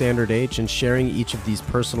behalf of Standard H and sharing each of these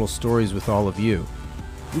personal stories with all of you.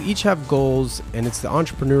 We each have goals, and it's the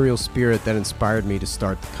entrepreneurial spirit that inspired me to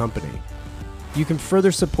start the company. You can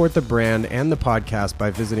further support the brand and the podcast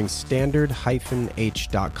by visiting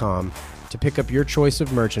standard-h.com to pick up your choice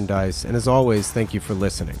of merchandise, and as always, thank you for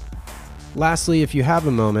listening. Lastly, if you have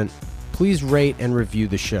a moment, please rate and review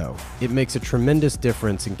the show. It makes a tremendous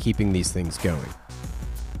difference in keeping these things going.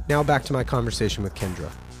 Now back to my conversation with Kendra.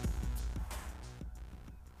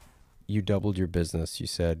 you doubled your business, you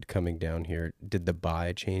said, coming down here. Did the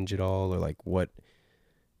buy change at all? Or like what,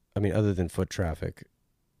 I mean, other than foot traffic,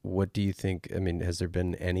 what do you think, I mean, has there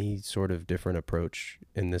been any sort of different approach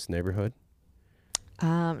in this neighborhood?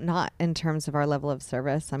 Not in terms of our level of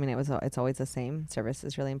service. I mean, it's always the same. Service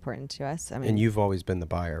is really important to us. I mean, And you've always been the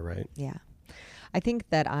buyer, right? yeah. I think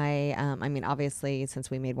that I mean, obviously,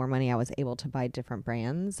 since we made more money, I was able to buy different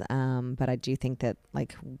brands. But I do think that,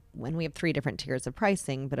 like, when we have 3 different tiers of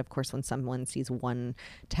pricing, but of course, when someone sees one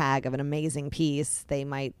tag of an amazing piece, they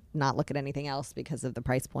might not look at anything else because of the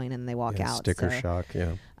price point and they walk Yeah, out. sticker shock,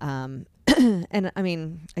 yeah. And I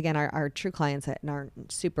mean, again, our true clients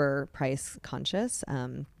aren't super price conscious.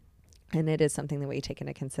 And it is something that we take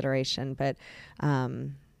into consideration. But,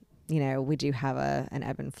 you know, we do have an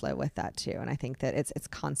ebb and flow with that too. And I think that it's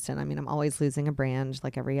constant. I mean, I'm always losing a brand.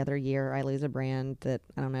 Like every other year I lose a brand that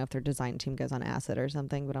I don't know if their design team goes on acid or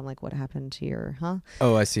something, but I'm like, what happened to your,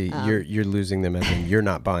 Oh, I see. You're losing them as in you're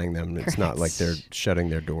not buying them. It's not like they're Correct. shutting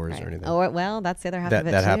their doors Right. or anything. Oh, well, that's the other half That- of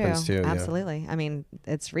it that too. happens too, yeah. Absolutely. I mean,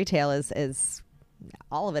 it's retail is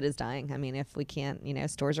all of it is dying. I mean, if we can't, you know,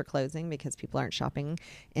 stores are closing because people aren't shopping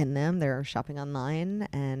in them. They're shopping online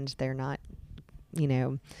and they're not, you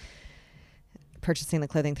know, purchasing the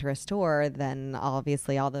clothing through a store, then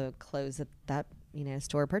obviously all the clothes that you know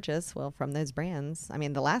store purchase from those brands. I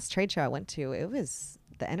mean, the last trade show I went to,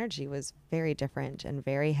 the energy was very different and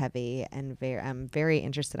very heavy and I'm very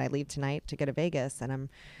interested. I leave tonight to go to Vegas and I'm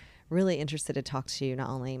really interested to talk to not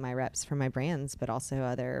only my reps from my brands, but also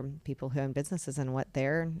other people who own businesses and what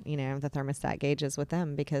their, you know, the thermostat gauge is with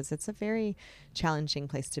them, because it's a very challenging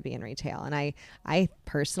place to be in retail. And I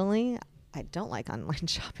personally, I don't like online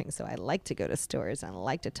shopping, so I like to go to stores and I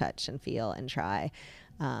like to touch and feel and try.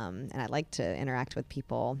 And I like to interact with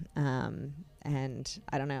people. And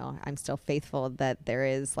I don't know, I'm still faithful that there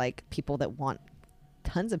is like people that want,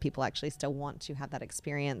 tons of people actually still want to have that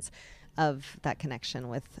experience of that connection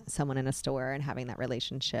with someone in a store and having that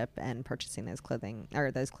relationship and purchasing those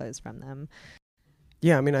clothes from them.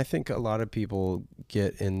 Yeah, I mean, I think a lot of people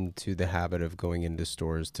get into the habit of going into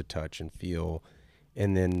stores to touch and feel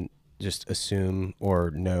and then just assume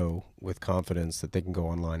or know with confidence that they can go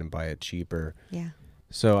online and buy it cheaper. Yeah.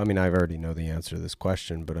 So, I mean, I already know the answer to this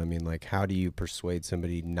question, but I mean, like, how do you persuade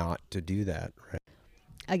somebody not to do that, right?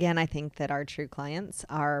 Again, I think that our true clients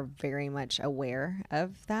are very much aware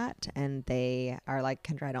of that, and they are like,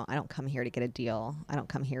 Kendra, I don't come here to get a deal. I don't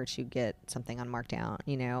come here to get something on markdown,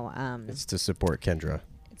 you know. It's to support Kendra.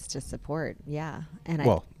 It's to support, yeah.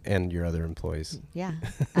 And and your other employees. Yeah,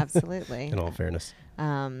 absolutely. In all fairness.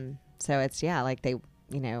 So it's, yeah, like they,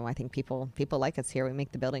 you know, I think people like us here. We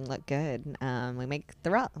make the building look good. We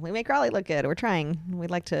make Raleigh look good. We're trying.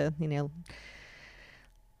 We'd like to, you know,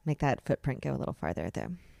 make that footprint go a little farther though.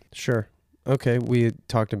 Sure. Okay. We had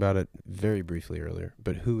talked about it very briefly earlier,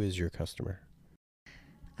 but who is your customer?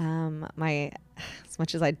 As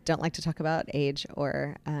much as I don't like to talk about age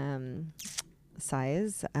or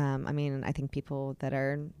size, I mean, I think people that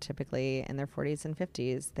are typically in their 40s and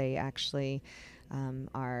 50s, they actually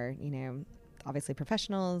are, you know, obviously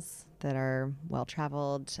professionals that are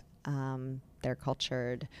well-traveled, they're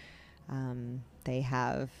cultured, they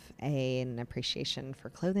have an appreciation for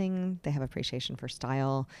clothing, they have appreciation for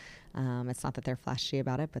style. It's not that they're flashy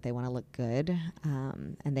about it, but they want to look good,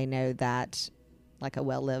 and they know that like a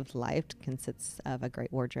well-lived life consists of a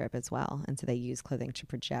great wardrobe as well. And so they use clothing to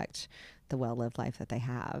project the well-lived life that they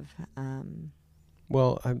have.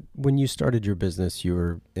 Well, when you started your business, you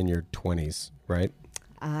were in your 20s, right?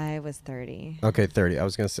 I was 30. Okay, 30. I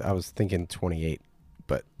was thinking 28,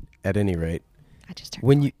 but at any rate, I just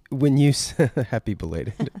turned when you happy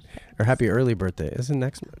belated or happy early birthday. Isn't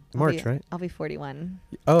next March, right? I'll be 41.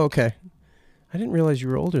 Oh, okay. I didn't realize you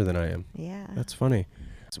were older than I am. Yeah. That's funny.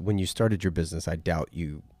 So when you started your business, I doubt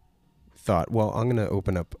you thought, well, I'm going to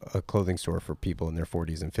open up a clothing store for people in their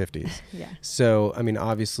 40s and 50s. Yeah. So, I mean,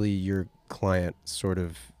 obviously your client sort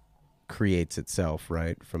of creates itself,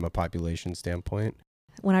 right? From a population standpoint.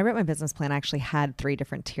 When I wrote my business plan, I actually had 3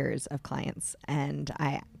 different tiers of clients. And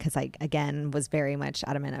because I, again, was very much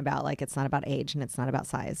adamant about like, it's not about age and it's not about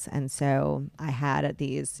size. And so I had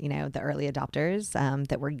these, you know, the early adopters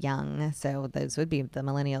that were young. So those would be the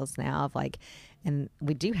millennials now of like, and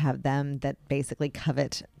we do have them that basically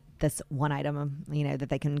covet this one item, you know, that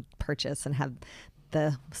they can purchase and have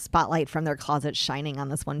the spotlight from their closet shining on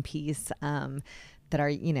this one piece, that are,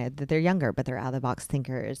 you know, that they're younger, but they're out of the box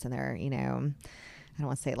thinkers and they're, you know, don't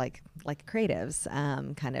want to say like creatives,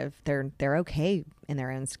 kind of they're okay in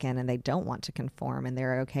their own skin and they don't want to conform and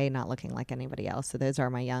they're okay not looking like anybody else. So those are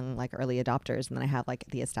my young like early adopters. And then I have like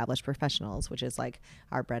the established professionals, which is like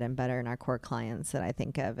our bread and butter and our core clients that I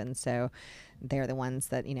think of. And so they're the ones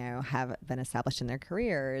that, you know, have been established in their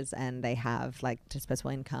careers and they have like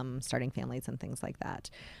disposable income, starting families and things like that.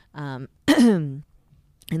 And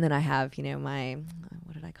then I have, you know, my,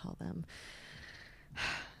 what did I call them?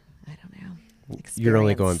 I don't know. You're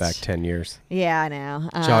only going back 10 years. Yeah, I know.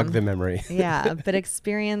 Jog the memory. Yeah, but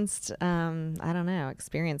experienced, I don't know,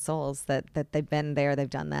 experienced souls that they've been there, they've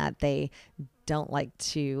done that. They don't like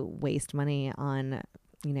to waste money on,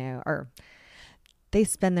 you know, or they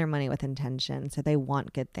spend their money with intention. So they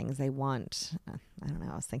want good things. They want, I don't know,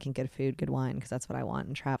 I was thinking good food, good wine, because that's what I want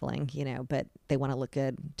in traveling, you know, but they want to look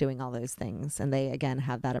good doing all those things. And they, again,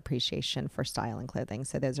 have that appreciation for style and clothing.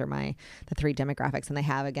 So those are the three demographics. And they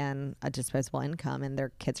have, again, a disposable income and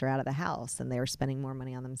their kids are out of the house and they're spending more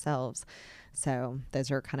money on themselves. So those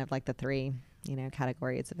are kind of like the three, you know,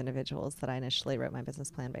 categories of individuals that I initially wrote my business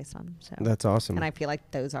plan based on. So that's awesome. And I feel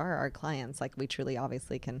like those are our clients. Like we truly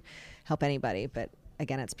obviously can help anybody, but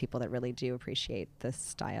again, it's people that really do appreciate the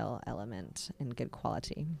style element and good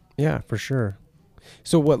quality. Yeah, for sure.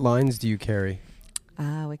 So what lines do you carry?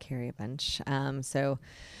 We carry a bunch. So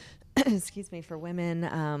excuse me, for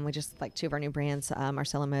women, we just like two of our new brands,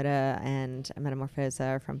 Marcella Moda and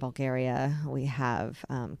Metamorphosa are from Bulgaria. We have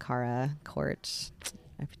Cara, Court,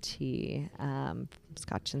 FT,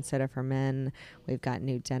 Scotch and Soda for men. We've got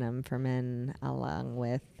new denim for men, along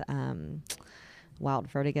with Wild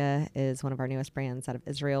Vertiga is one of our newest brands out of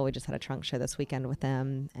Israel. We just had a trunk show this weekend with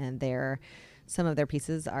them, and some of their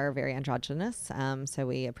pieces are very androgynous, so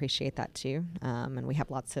we appreciate that too. And we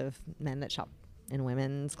have lots of men that shop in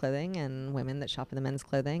women's clothing and women that shop in the men's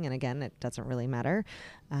clothing. And again, it doesn't really matter.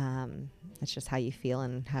 It's just how you feel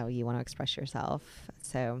and how you want to express yourself.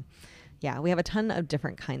 So yeah, we have a ton of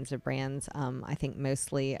different kinds of brands. I think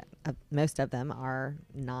most of them are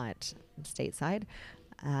not stateside.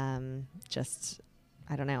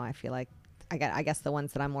 I don't know. I feel like I guess the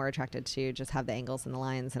ones that I'm more attracted to just have the angles and the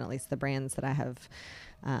lines, and at least the brands that I have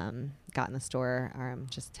got in the store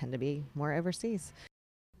just tend to be more overseas.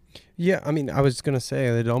 Yeah, I mean, I was going to say,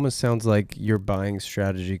 it almost sounds like your buying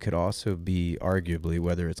strategy could also be arguably,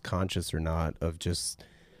 whether it's conscious or not, of just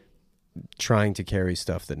trying to carry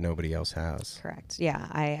stuff that nobody else has. Correct. Yeah,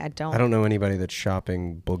 I don't. I don't know anybody that's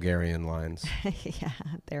shopping Bulgarian lines. Yeah,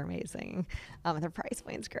 they're amazing. Their price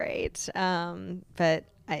point's great. But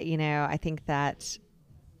I think that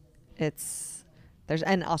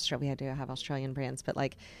and Australia, we do have Australian brands, but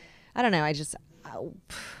like, I don't know.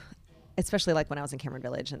 Especially like when I was in Cameron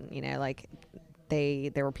Village, and like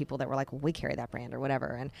there were people that were like, well, we carry that brand or whatever.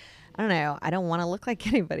 And I don't know, I don't want to look like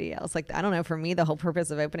anybody else. Like, I don't know, for me, the whole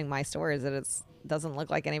purpose of opening my store is that it doesn't look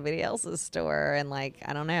like anybody else's store. And like,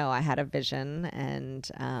 I don't know, I had a vision and,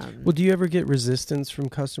 well, do you ever get resistance from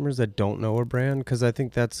customers that don't know a brand? Cause I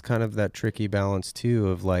think that's kind of that tricky balance too,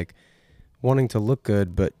 of like wanting to look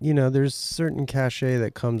good, but there's certain cachet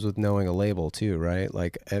that comes with knowing a label too, right?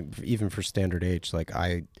 Like even for Standard H, like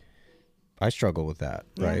I struggle with that,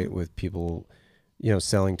 right? With people,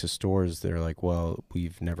 selling to stores, they're like, well,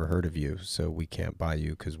 we've never heard of you, so we can't buy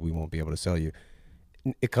you because we won't be able to sell you.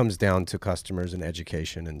 It comes down to customers and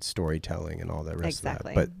education and storytelling and all that rest of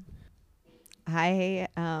that. But I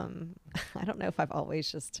don't know if I've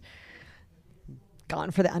always just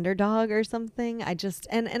gone for the underdog or something. I just,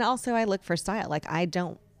 and also I look for style. Like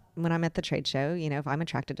when I'm at the trade show, if I'm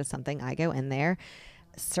attracted to something, I go in there.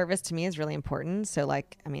 Service to me is really important. So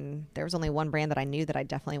like, I mean, there was only one brand that I knew that I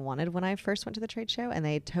definitely wanted when I first went to the trade show, and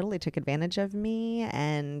they totally took advantage of me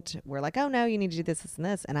and were like, oh no, you need to do this, this, and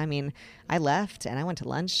this. And I mean, I left and I went to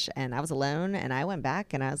lunch and I was alone, and I went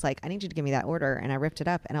back and I was like, I need you to give me that order. And I ripped it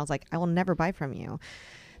up and I was like, I will never buy from you.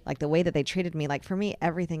 Like the way that they treated me, like for me,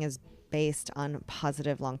 everything is based on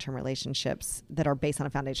positive long-term relationships that are based on a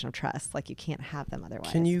foundation of trust. Like you can't have them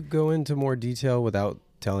otherwise. Can you go into more detail without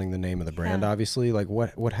telling the name of the brand? Obviously, like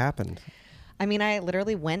what happened? I mean, I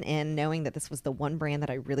literally went in knowing that this was the one brand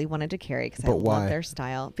that I really wanted to carry because I love their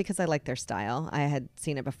style. Because I like their style. I had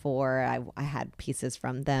seen it before. I had pieces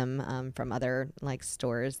from them from other like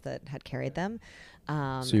stores that had carried them.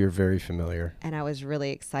 So you're very familiar. And I was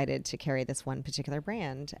really excited to carry this one particular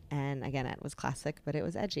brand. And again, it was classic, but it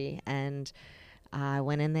was edgy. And I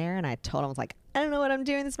went in there and I told him, I was like, I don't know what I'm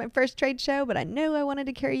doing. This is my first trade show, but I know I wanted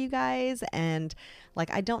to carry you guys. And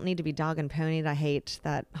like, I don't need to be dog and ponied. I hate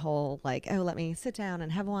that whole like, oh, let me sit down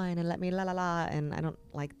and have wine and let me la la la. And I don't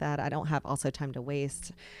like that. I don't have also time to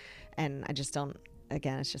waste. And I just don't,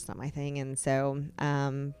 again, it's just not my thing. And so,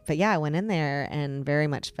 but yeah, I went in there and very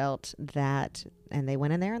much felt that, and they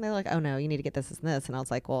went in there and they're like, oh no, you need to get this and this. And I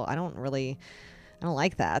was like, well, I don't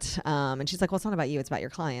like that. And she's like, well, it's not about you, it's about your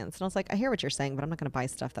clients. And I was like, I hear what you're saying, but I'm not going to buy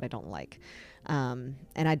stuff that I don't like. And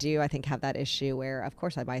I think, have that issue where, of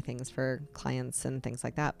course, I buy things for clients and things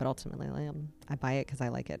like that, but ultimately I buy it because I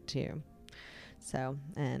like it too. So,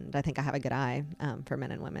 and I think I have a good eye for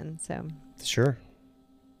men and women. So, sure.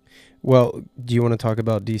 Well, do you want to talk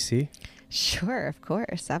about DC? Sure, of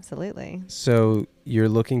course, absolutely. So you're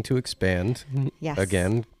looking to expand, yes,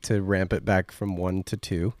 again, to ramp it back from 1 to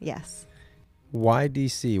 2. Yes. Why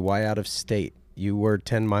DC? Why out of state? You were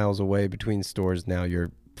 10 miles away between stores. Now you're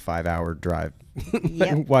 5-hour drive.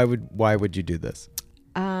 Yep. Why would you do this?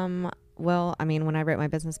 Well, I mean, when I wrote my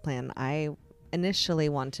business plan, I initially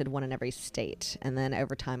wanted one in every state. And then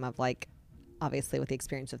over time, I've obviously with the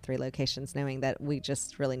experience of 3 locations, knowing that we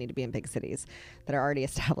just really need to be in big cities that are already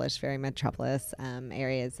established, very metropolis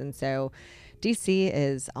areas. And so DC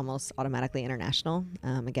is almost automatically international.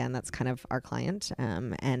 Again, that's kind of our client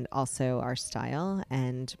and also our style.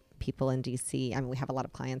 And people in DC, I mean, we have a lot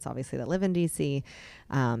of clients obviously that live in DC.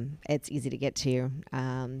 It's easy to get to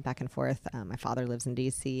back and forth. My father lives in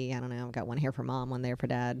DC. I don't know, I've got one here for mom, one there for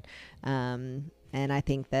dad. And I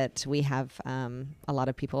think that we have a lot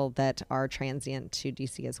of people that are transient to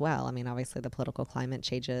DC as well. I mean, obviously the political climate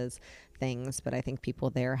changes things, but I think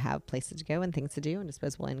people there have places to go and things to do and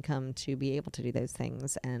disposable income to be able to do those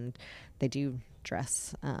things. And they do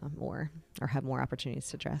dress more or have more opportunities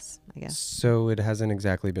to dress, I guess. So it hasn't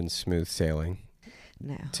exactly been smooth sailing.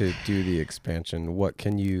 No. To do the expansion. What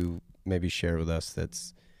can you maybe share with us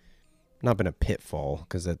that's not been a pitfall,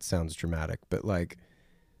 because that sounds dramatic, but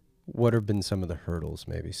what have been some of the hurdles,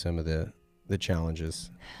 maybe some of the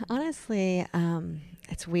challenges? Honestly,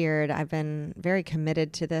 it's weird. I've been very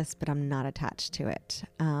committed to this, but I'm not attached to it,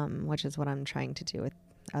 which is what I'm trying to do with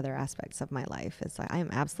other aspects of my life. It's I am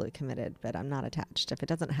absolutely committed, but I'm not attached. If it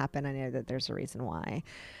doesn't happen, I know that there's a reason why.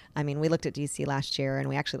 I mean, we looked at DC last year and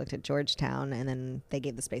we actually looked at Georgetown, and then they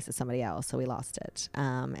gave the space to somebody else. So we lost it.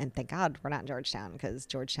 And thank God we're not in Georgetown, because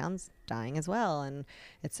Georgetown's dying as well. And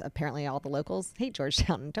it's apparently all the locals hate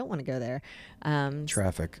Georgetown and don't want to go there.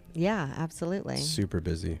 Traffic. Yeah, absolutely. Super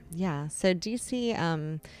busy. Yeah. So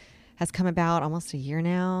DC, has come about almost a year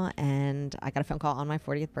now, and I got a phone call on my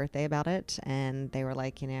 40th birthday about it, and they were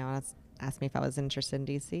like, asked me if I was interested in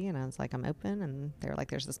DC, and I was like, I'm open. And they were like,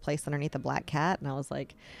 there's this place underneath the Black Cat, and I was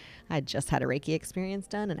like, I just had a Reiki experience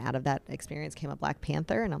done, and out of that experience came a Black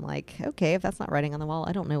Panther, and I'm like, okay, if that's not writing on the wall,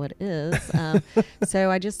 I don't know what is. So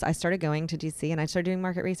I started going to DC, and I started doing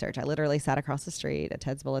market research. I literally sat across the street at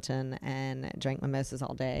Ted's Bulletin and drank mimosas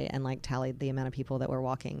all day and tallied the amount of people that were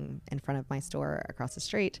walking in front of my store across the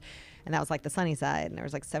street. And that was the sunny side, and there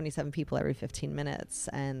was 77 people every 15 minutes,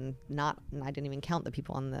 and I didn't even count the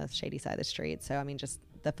people on the shady side of the street. So I mean, just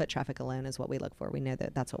the foot traffic alone is what we look for. We know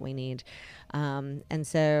that that's what we need. And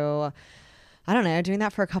so I don't know, doing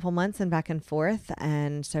that for a couple months and back and forth.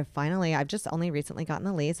 And so finally, I've just only recently gotten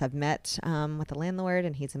the lease. I've met with the landlord,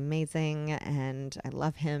 and he's amazing, and I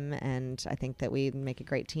love him. And I think that we make a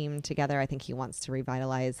great team together. I think he wants to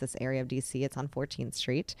revitalize this area of DC. It's on 14th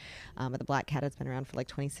Street. But the Black Cat has been around for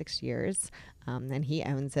 26 years. And he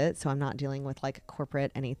owns it. So I'm not dealing with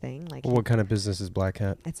corporate anything. What kind of business is Black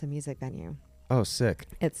Hat? It's a music venue. Oh, sick.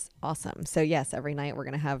 It's awesome. So yes, every night we're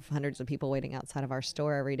going to have hundreds of people waiting outside of our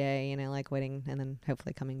store every day, waiting and then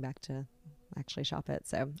hopefully coming back to actually shop it.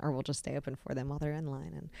 So, or we'll just stay open for them while they're in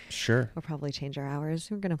line, and sure, we'll probably change our hours.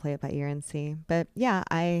 We're going to play it by ear and see. But yeah,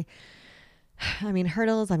 I mean,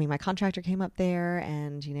 hurdles. I mean, my contractor came up there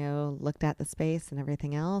and, looked at the space and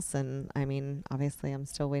everything else. And I mean, obviously I'm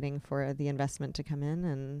still waiting for the investment to come in,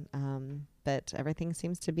 and, but everything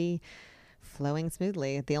seems to be flowing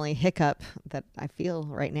smoothly. The only hiccup that I feel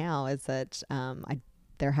right now is that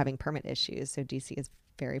they're having permit issues. So DC is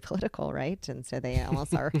very political, right? And so they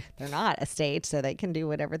almost are, they're not a state, so they can do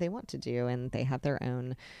whatever they want to do, and they have their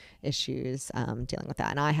own issues dealing with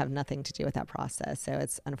that. And I have nothing to do with that process. So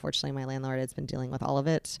it's, unfortunately, my landlord has been dealing with all of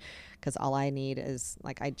it, because all I need is,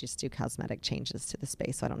 I just do cosmetic changes to the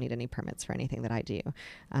space, so I don't need any permits for anything that I do.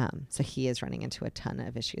 So he is running into a ton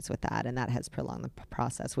of issues with that, and that has prolonged the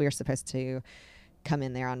process. We are supposed to come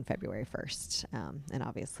in there on February 1st, and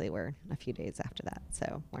obviously we're a few days after that,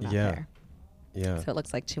 so we're not there. Yeah. So it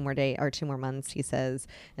looks like 2 more months, he says,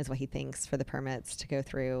 is what he thinks for the permits to go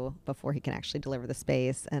through before he can actually deliver the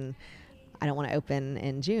space. And I don't want to open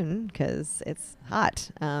in June because it's hot.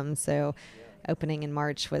 So opening in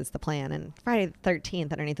March was the plan. And Friday the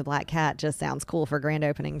 13th underneath the Black Cat just sounds cool for grand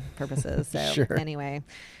opening purposes. So sure. Anyway,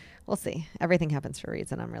 we'll see. Everything happens for a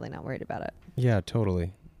reason. I'm really not worried about it. Yeah,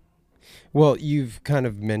 totally. Well, you've kind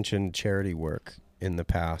of mentioned charity work in the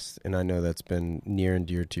past, and I know that's been near and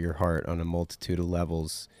dear to your heart on a multitude of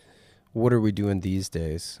levels. What are we doing these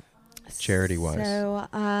days, charity-wise? So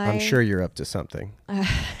I'm sure you're up to something.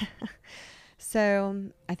 So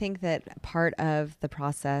I think that part of the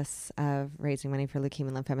process of raising money for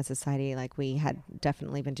Leukemia and Lymphoma Society, like we had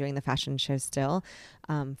definitely been doing the fashion show still.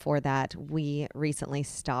 For that, we recently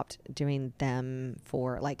stopped doing them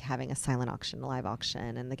for like having a silent auction, live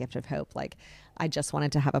auction, and the Gift of Hope. Like I just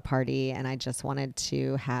wanted to have a party, and I just wanted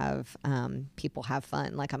to have people have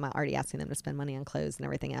fun. Like I'm not already asking them to spend money on clothes and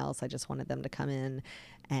everything else. I just wanted them to come in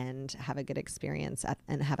and have a good experience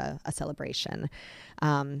and have a celebration.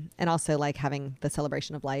 And also like having the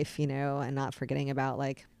celebration of life, you know, and not forgetting about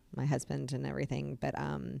like my husband and everything. But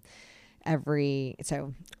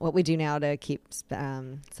so what we do now to keep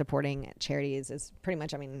supporting charities is pretty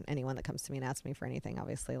much, I mean, anyone that comes to me and asks me for anything,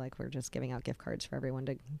 obviously, like we're just giving out gift cards for everyone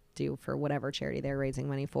to do for whatever charity they're raising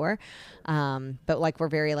money for. But like we're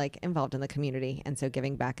very like involved in the community, and so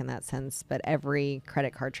giving back in that sense. But every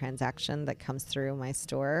credit card transaction that comes through my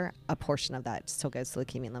store, a portion of that still goes to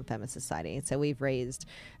Leukemia and Lymphoma Society. So we've raised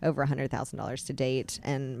over $100,000 to date,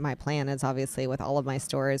 and my plan is obviously with all of my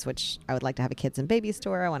stores, which I would like to have a kids and baby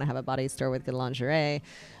store. I want to have a body store with good lingerie,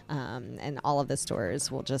 and all of the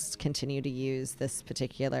stores will just continue to use this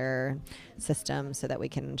particular system so that we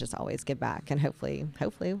can just always give back, and hopefully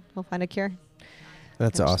we'll find a cure.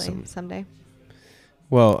 That's awesome. Someday.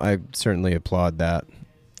 Well, I certainly applaud that.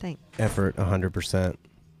 Thanks. Effort 100%.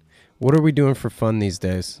 What are we doing for fun these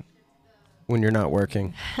days when you're not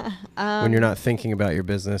working, when you're not thinking about your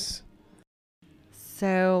business?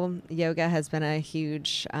 So yoga has been a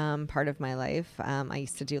huge part of my life. I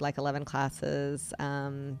used to do like 11 classes.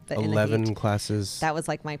 11 classes? That was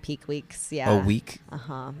like my peak weeks. Yeah. A week?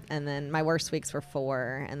 Uh-huh. And then my worst weeks were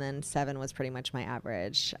 4, and then 7 was pretty much my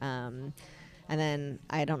average. And then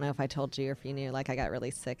I don't know if I told you or if you knew, like I got really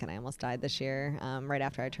sick and I almost died this year right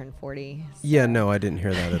after I turned 40. So. Yeah, no, I didn't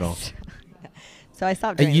hear that at all. So I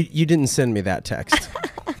stopped doing You didn't send me that text.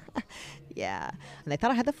 Yeah. And they thought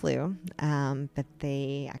I had the flu, but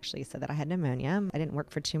they actually said that I had pneumonia. I didn't work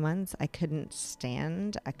for 2 months. I couldn't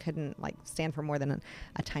stand. I couldn't like stand for more than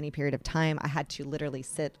a tiny period of time. I had to literally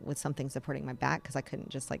sit with something supporting my back because I couldn't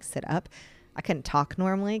just like sit up. I couldn't talk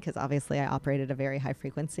normally because obviously I operate at a very high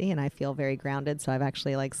frequency and I feel very grounded. So I've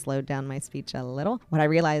actually like slowed down my speech a little. What I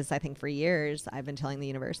realized, I think for years, I've been telling the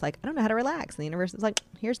universe, like, I don't know how to relax. And the universe is like,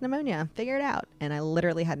 here's pneumonia, figure it out. And I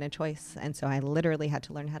literally had no choice. And so I literally had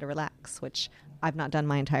to learn how to relax, which I've not done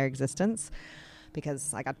my entire existence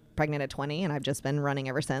because I got pregnant at 20 and I've just been running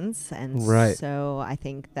ever since. And right. So I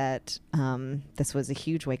think that this was a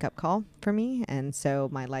huge wake up call for me. And so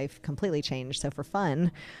my life completely changed. So for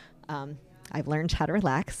fun, I've learned how to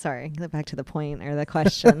relax. Sorry, go back to the point or the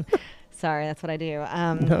question. Sorry, that's what I do.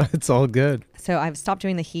 No, it's all good. So I've stopped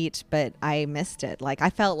doing the heat, but I missed it. Like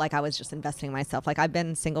I felt like I was just investing in myself. Like I've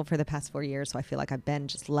been single for the past 4 years. So I feel like I've been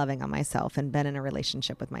just loving on myself and been in a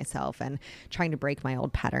relationship with myself and trying to break my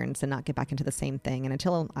old patterns and not get back into the same thing. And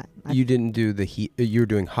until you didn't do the heat, you were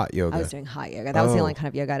doing hot yoga. I was doing hot yoga. That was the only kind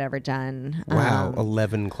of yoga I'd ever done. Wow.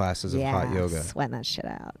 11 classes of hot yoga. Sweating that shit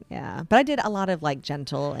out. Yeah. But I did a lot of like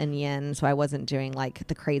gentle and yin. So I wasn't doing like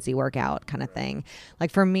the crazy workout kind of thing.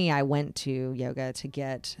 Like for me, I went to yoga to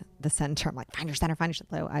get the center. I'm like, find your center, find your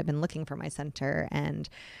center. So I've been looking for my center, and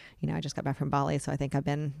I just got back from Bali, so I think I've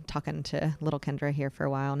been talking to little Kendra here for a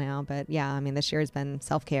while now. But yeah, I mean, this year has been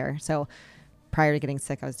self-care. So prior to getting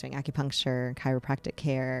sick, I was doing acupuncture, chiropractic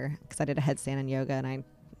care, because I did a headstand in yoga and I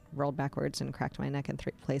rolled backwards and cracked my neck in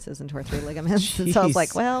 3 places and tore 3 ligaments. And so I was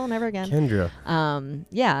like, well, never again. Kendra.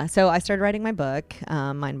 Yeah. So I started writing my book,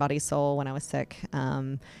 Mind, Body, Soul, when I was sick.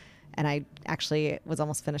 And I actually was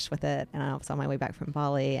almost finished with it, and I was on my way back from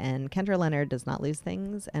Bali, and Kendra Leonard does not lose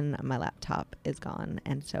things, and my laptop is gone,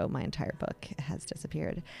 and so my entire book has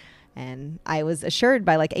disappeared. And I was assured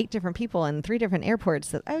by like 8 different people in 3 different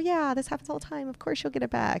airports that, oh yeah, this happens all the time, of course you'll get it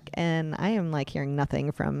back. And I am like hearing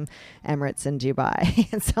nothing from Emirates and Dubai.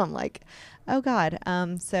 And so I'm like, oh God.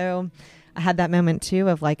 So I had that moment too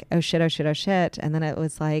of like, oh shit, oh shit, oh shit. And then it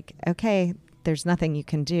was like, okay, there's nothing you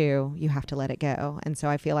can do. You have to let it go. And so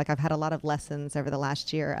I feel like I've had a lot of lessons over the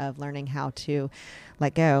last year of learning how to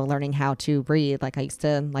let go, learning how to breathe. Like I used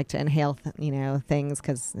to like to inhale, things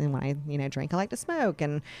because when I, drink, I like to smoke.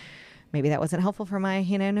 And maybe that wasn't helpful for my,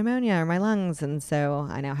 pneumonia or my lungs. And so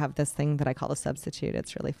I now have this thing that I call a substitute.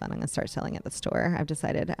 It's really fun. I'm going to start selling at the store, I've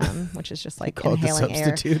decided, which is just like inhaling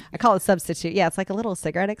air. I call it substitute. Yeah, it's like a little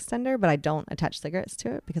cigarette extender, but I don't attach cigarettes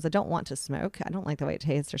to it because I don't want to smoke. I don't like the way it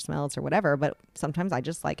tastes or smells or whatever, but sometimes I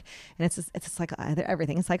just like, and it's just like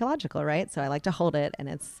everything is psychological, right? So I like to hold it, and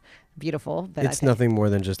it's beautiful. But it's nothing more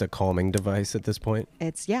than just a calming device at this point.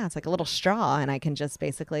 It's like a little straw, and I can just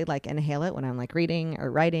basically like inhale it when I'm like reading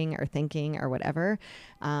or writing or thinking or whatever.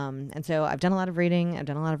 And so I've done a lot of reading. I've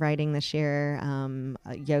done a lot of writing this year.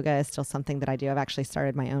 Yoga is still something that I do. I've actually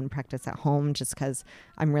started my own practice at home just because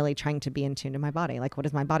I'm really trying to be in tune to my body. Like, what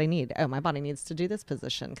does my body need? Oh, my body needs to do this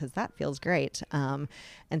position because that feels great. And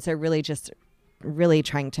so really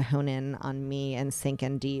trying to hone in on me and sink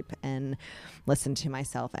in deep and listen to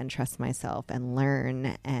myself and trust myself and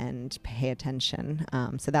learn and pay attention.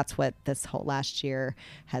 So that's what this whole last year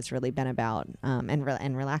has really been about, and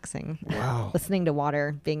relaxing. Wow. Listening to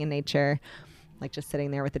water, being in nature, like just sitting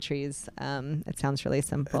there with the trees. It sounds really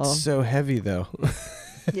simple. It's so heavy though.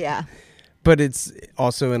 Yeah. But it's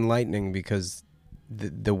also enlightening because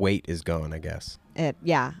the weight is gone, I guess.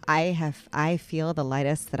 I feel the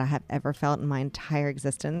lightest that I have ever felt in my entire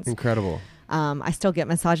existence. Incredible. I still get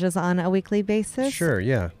massages on a weekly basis. Sure,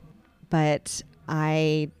 yeah. But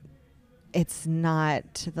it's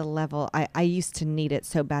not to the level I used to need it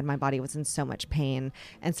so bad. My body was in so much pain.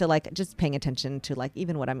 And so like just paying attention to like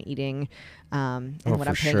even what I'm eating, and what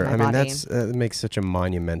I'm putting in my body. That makes such a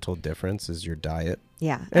monumental difference is your diet.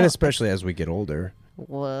 Yeah. And especially as we get older.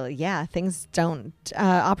 Well, yeah, things don't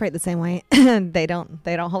operate the same way. They don't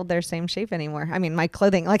hold their same shape anymore. I mean, my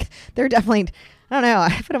clothing, like they're definitely, I don't know.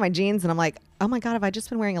 I put on my jeans and I'm like, oh my God, have I just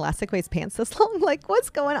been wearing elastic waist pants this long? Like, what's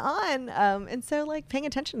going on? And so like paying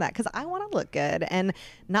attention to that because I want to look good, and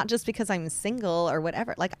not just because I'm single or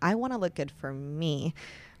whatever. Like I want to look good for me.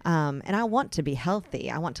 And I want to be healthy.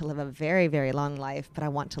 I want to live a very, very long life, but I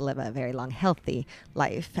want to live a very long, healthy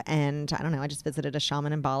life. And I don't know, I just visited a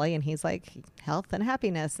shaman in Bali, and he's like, health and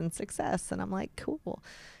happiness and success. And I'm like, cool.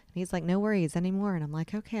 And he's like, no worries anymore. And I'm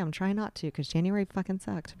like, okay, I'm trying not to because January fucking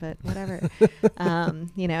sucked, but whatever.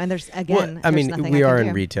 And there's, again, well, I mean, we are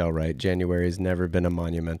in retail, right? January has never been a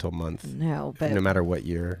monumental month. No, but no matter what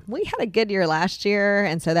year. We had a good year last year.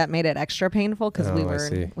 And so that made it extra painful because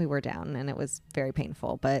we were down, and it was very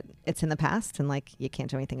painful, but it's in the past, and like, you can't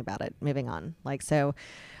do anything about it. Moving on. Like, so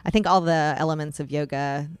I think all the elements of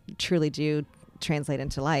yoga truly do translate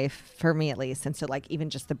into life, for me at least. And so like even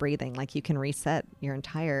just the breathing, like you can reset your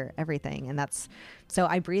entire everything. And that's, so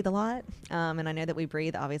I breathe a lot, and I know that we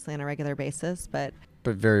breathe obviously on a regular basis, but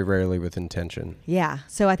very rarely with intention. Yeah.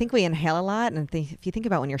 So I think we inhale a lot, and if you think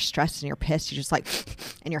about when you're stressed and you're pissed, you're just like,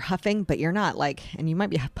 and you're huffing, but you're not like, and you might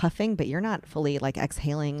be puffing, but you're not fully like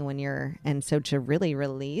exhaling when you're, and so to really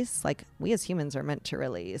release, like we as humans are meant to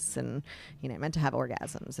release, and meant to have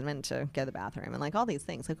orgasms and meant to go to the bathroom and like all these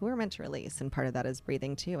things, like we're meant to release, and part of that is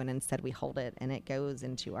breathing too. And instead we hold it and it goes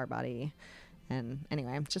into our body. And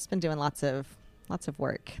anyway, I've just been doing lots of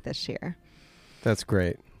work this year. That's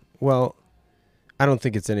great. Well, I don't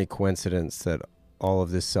think it's any coincidence that all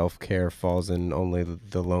of this self-care falls in only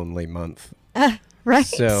the lonely month. Right.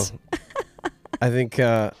 So I think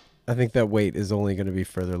that weight is only going to be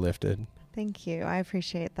further lifted. Thank you. I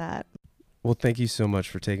appreciate that. Well, thank you so much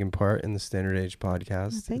for taking part in the Standard Age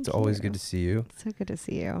podcast. It's always good to see you. It's so good to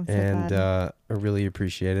see you. And I really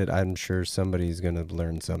appreciate it. I'm sure somebody's going to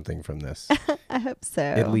learn something from this. I hope so.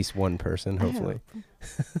 At least one person, hopefully.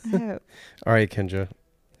 I hope. All right, Kendra.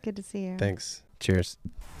 Good to see you. Thanks. Cheers.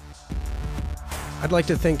 I'd like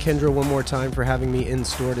to thank Kendra one more time for having me in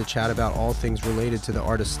store to chat about all things related to the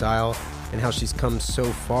art of style and how she's come so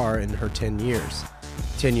far in her 10 years.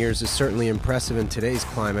 10 years is certainly impressive in today's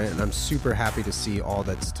climate, and I'm super happy to see all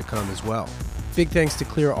that's to come as well. Big thanks to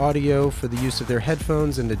Clear Audio for the use of their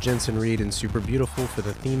headphones, and to Jensen Reed and Super Beautiful for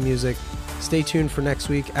the theme music. Stay tuned for next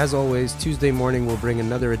week. As always, Tuesday morning we'll bring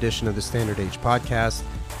another edition of the Standard Age podcast.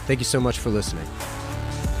 Thank you so much for listening.